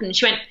not helpful? And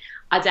she went,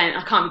 I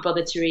can't be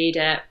bothered to read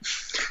it.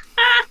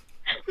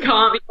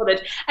 Can't be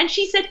bothered. And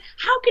she said,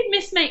 how could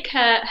Miss make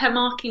her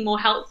marking more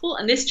helpful?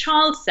 And this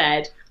child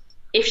said,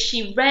 if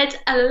she read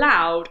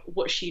aloud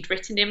what she'd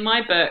written in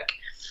my book.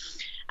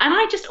 And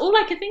all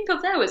I could think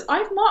of there was,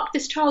 I've marked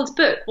this child's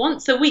book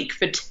once a week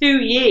for 2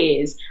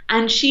 years,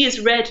 and she has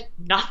read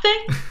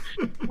nothing.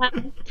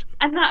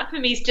 And that for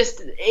me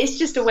it's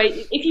just a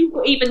way. If you've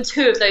got even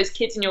 2 of those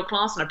kids in your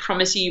class, and I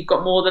promise you've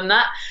got more than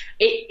that,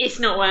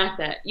 it's not worth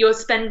it. You're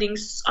spending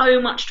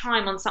so much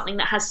time on something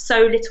that has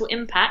so little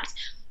impact.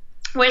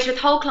 Whereas with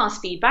whole class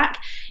feedback,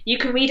 you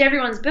can read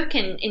everyone's book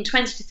in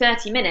 20 to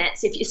 30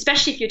 minutes,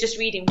 especially if you're just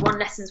reading one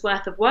lesson's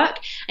worth of work,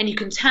 and you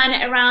can turn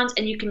it around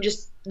and you can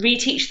just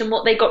reteach them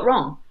what they got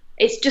wrong.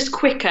 It's just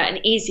quicker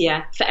and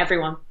easier for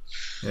everyone.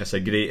 That's a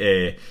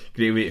great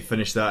way to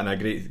finish that, and a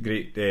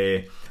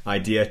great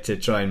idea to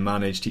try and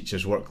manage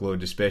teachers'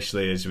 workload,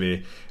 especially as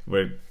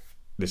we're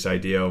this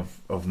idea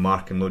of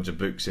marking loads of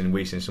books and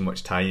wasting so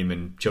much time,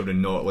 and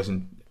children not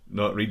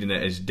not reading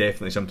it is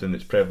definitely something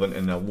that's prevalent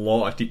in a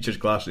lot of teachers'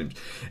 classrooms.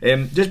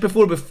 Just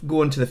before we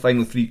go on to the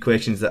final 3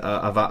 questions that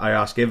I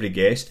ask every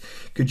guest,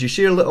 could you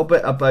share a little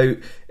bit about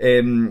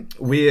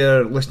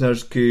where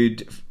listeners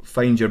could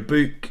find your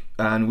book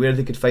and where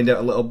they could find out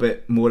a little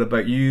bit more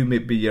about you,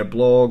 maybe your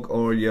blog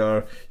or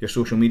your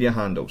social media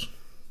handles?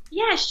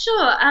 Yeah,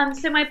 sure.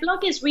 So my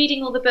blog is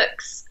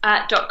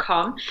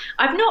readingallthebooks.com.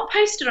 I've not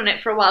posted on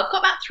it for a while. I've got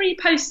about 3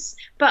 posts,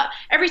 but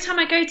every time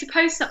I go to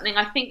post something,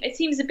 I think it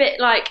seems a bit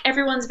like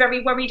everyone's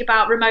very worried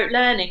about remote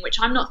learning, which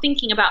I'm not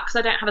thinking about because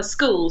I don't have a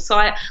school. So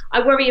I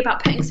worry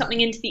about putting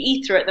something into the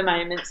ether at the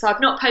moment. So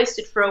I've not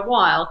posted for a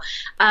while,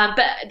 but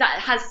that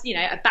has,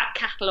 a back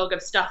catalogue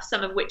of stuff,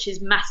 some of which is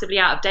massively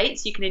out of date,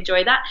 so you can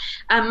enjoy that.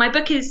 My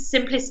book is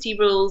Simplicity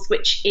Rules,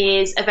 which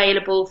is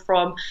available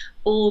from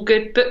all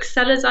good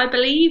booksellers, I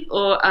believe,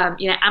 or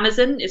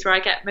Amazon is where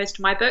I get most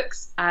of my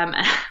books,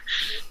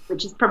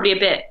 which is probably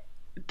a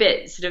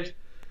bit sort of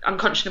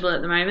unconscionable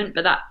at the moment,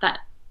 but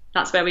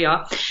that's where we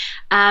are.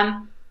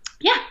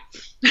 Yeah.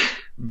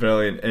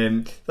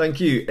 Brilliant. Thank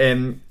you.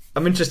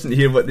 I'm interested to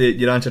hear what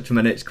your answer to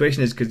my next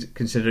question is,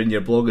 considering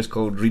your blog is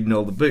called Reading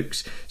All the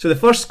Books. So the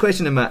first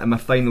question in my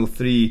final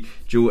 3,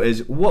 Jo,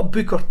 is what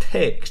book or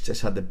text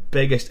has had the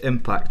biggest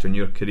impact on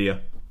your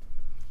career?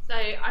 So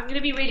I'm going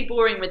to be really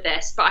boring with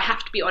this, but I have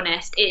to be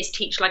honest. It is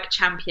Teach Like a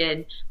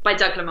Champion by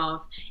Doug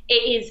Lemov. It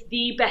is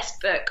the best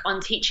book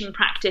on teaching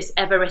practice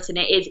ever written.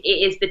 It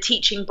is the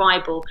teaching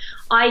Bible.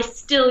 I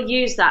still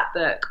use that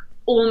book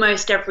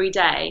almost every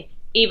day,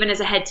 even as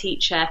a head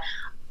teacher.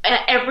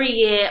 Every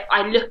year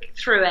I look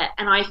through it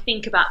and I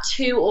think about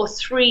 2 or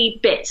 3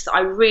 bits that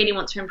I really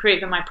want to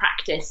improve in my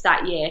practice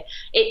that year.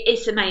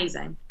 It's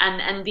amazing.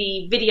 And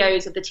the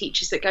videos of the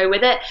teachers that go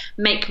with it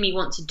make me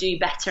want to do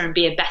better and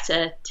be a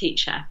better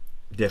teacher.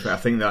 Definitely, I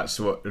think that's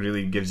what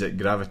really gives it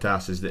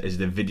gravitas is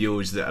the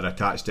videos that are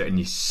attached to it, and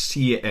you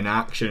see it in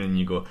action and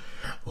you go,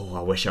 oh,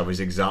 I wish I was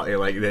exactly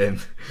like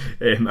them.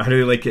 I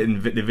really like it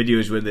in the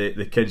videos where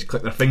the kids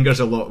click their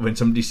fingers a lot when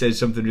somebody says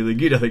something really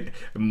good. I think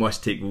it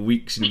must take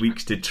weeks and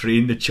weeks to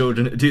train the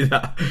children to do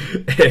that.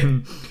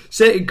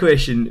 Second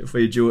question for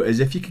you, Jo,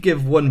 is if you could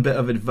give one bit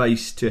of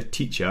advice to a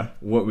teacher,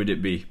 what would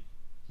it be?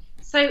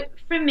 So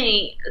for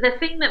me, the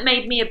thing that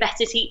made me a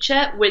better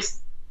teacher was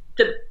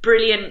the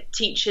brilliant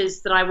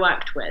teachers that I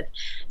worked with.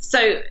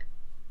 So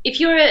if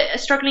you're a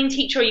struggling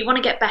teacher or you want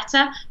to get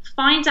better,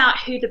 find out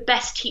who the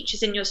best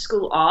teachers in your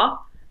school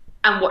are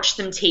and watch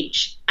them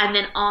teach, and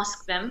then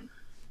ask them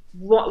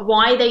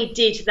why they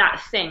did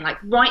that thing. Like,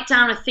 write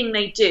down a thing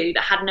they do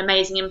that had an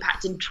amazing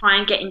impact and try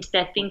and get into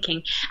their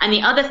thinking. And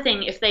the other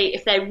thing, if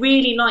they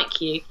really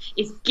like you,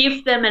 is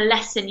give them a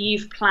lesson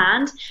you've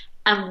planned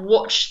and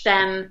watch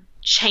them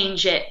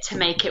change it to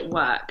make it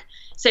work.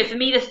 So for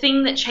me, the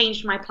thing that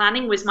changed my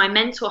planning was my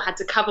mentor had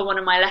to cover one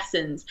of my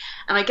lessons,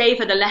 and I gave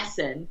her the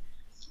lesson.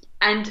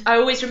 And I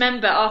always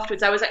remember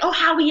afterwards, I was like, oh,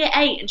 how are we at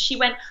 8? And she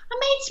went, I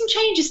made some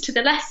changes to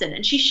the lesson.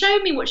 And she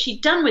showed me what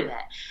she'd done with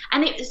it.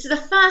 And it was the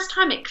first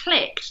time it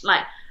clicked,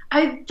 like,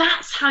 oh,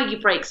 that's how you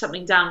break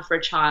something down for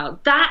a child.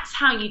 That's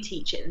how you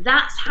teach it.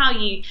 That's how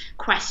you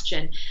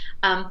question.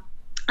 And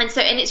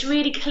it's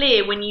really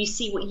clear when you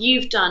see what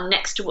you've done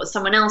next to what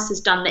someone else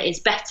has done that is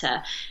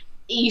better.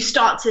 You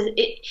start to,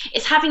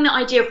 it's having the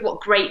idea of what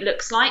great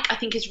looks like, I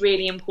think, is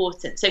really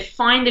important. So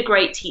find the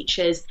great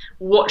teachers,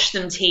 watch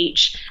them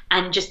teach,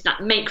 and just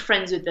make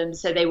friends with them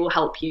so they will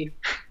help you.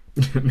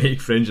 Make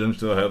friends with them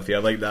so they'll help you. I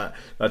like that.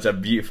 That's a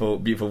beautiful,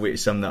 beautiful way to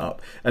sum that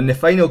up. And the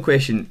final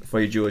question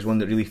for you, Jo, is one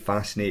that really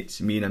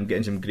fascinates me, and I'm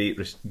getting some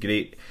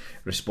great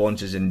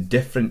responses and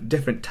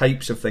different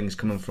types of things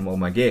coming from all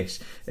my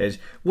guests, is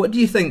what do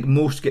you think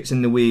most gets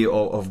in the way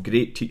of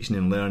great teaching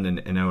and learning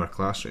in our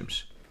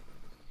classrooms?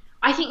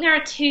 I think there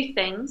are 2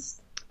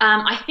 things.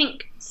 I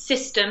think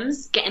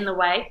systems get in the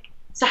way.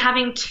 So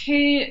having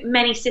too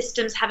many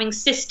systems, having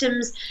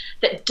systems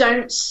that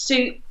don't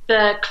suit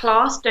the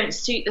class, don't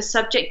suit the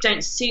subject,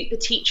 don't suit the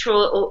teacher,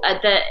 or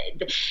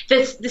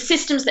the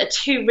systems that are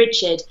too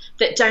rigid,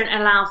 that don't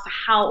allow for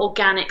how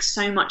organic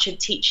so much of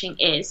teaching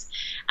is.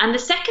 And the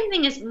second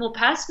thing is more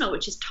personal,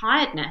 which is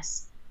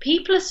tiredness.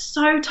 People are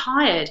so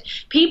tired.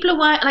 People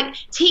are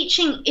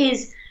teaching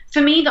is,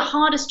 for me, the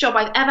hardest job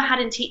I've ever had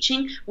in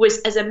teaching was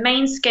as a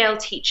main scale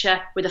teacher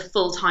with a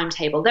full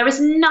timetable. There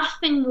is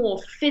nothing more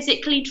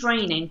physically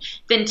draining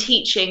than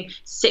teaching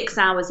 6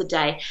 hours a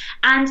day.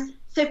 And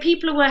so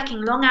people are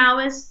working long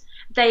hours.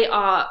 They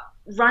are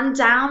run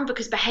down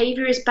because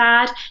behavior is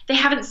bad. They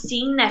haven't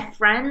seen their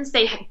friends.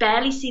 They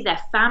barely see their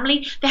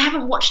family. They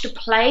haven't watched a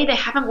play. They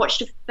haven't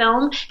watched a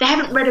film. They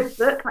haven't read a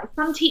book. Like,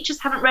 some teachers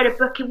haven't read a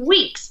book in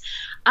weeks.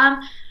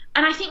 And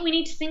I think we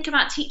need to think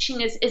about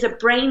teaching as a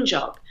brain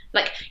job.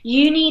 Like,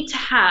 you need to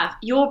have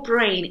your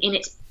brain in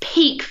its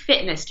peak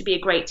fitness to be a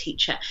great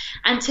teacher,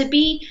 and to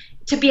be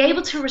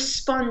able to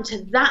respond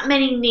to that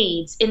many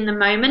needs in the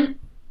moment.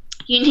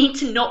 You need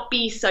to not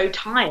be so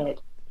tired.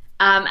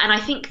 And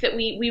I think that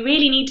we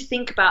really need to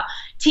think about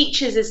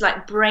teachers as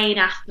like brain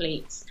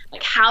athletes.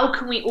 Like, how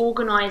can we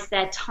organise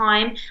their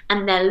time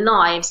and their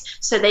lives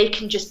so they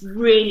can just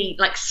really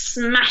like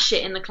smash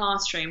it in the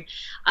classroom?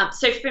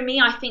 So for me,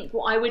 I think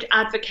what I would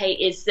advocate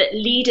is that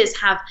leaders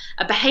have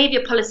a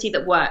behaviour policy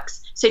that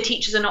works, so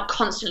teachers are not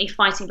constantly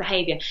fighting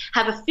behaviour.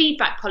 Have a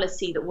feedback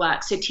policy that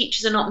works, so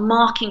teachers are not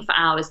marking for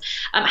hours.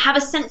 Have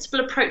a sensible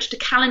approach to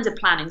calendar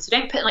planning, so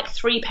don't put like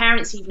 3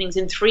 parents' evenings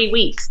in 3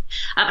 weeks.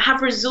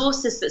 Have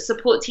resources that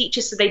support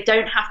teachers so they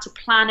don't have to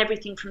plan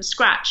everything from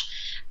scratch.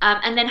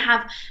 And then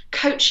have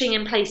coaching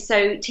in place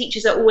so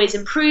teachers are always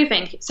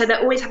improving, so they're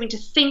always having to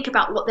think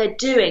about what they're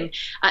doing,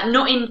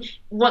 not in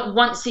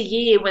once a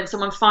year when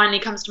someone finally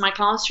comes to my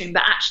classroom,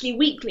 but actually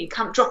weekly,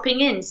 dropping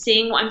in,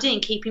 seeing what I'm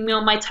doing, keeping me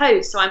on my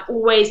toes, so I'm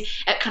always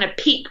at kind of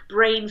peak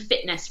brain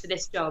fitness for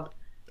this job.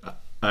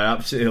 I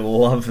absolutely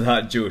love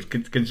that, Jo.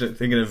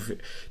 Thinking of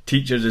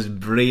teachers as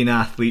brain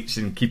athletes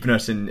and keeping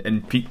us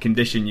in peak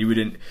condition, you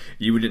wouldn't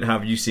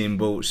have Usain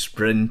Bolt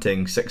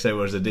sprinting 6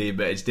 hours a day,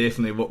 but it's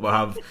definitely what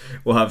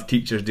we'll have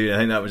teachers doing. I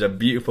think that was a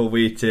beautiful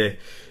way to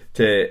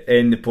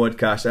end the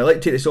podcast. I'd like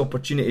to take this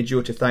opportunity,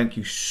 Jo, to thank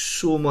you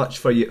so much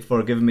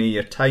for giving me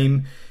your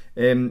time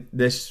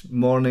this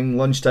morning,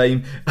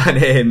 lunchtime,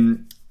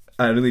 and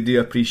I really do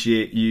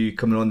appreciate you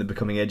coming on the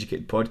Becoming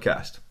Educated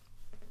podcast.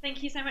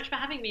 Thank you so much for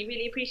having me.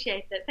 Really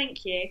appreciate it.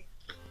 Thank you.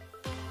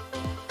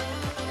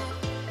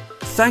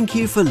 Thank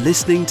you for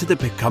listening to the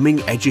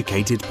Becoming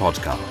Educated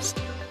podcast.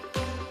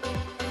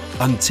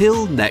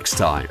 Until next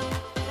time,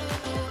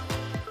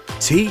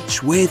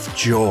 teach with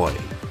joy.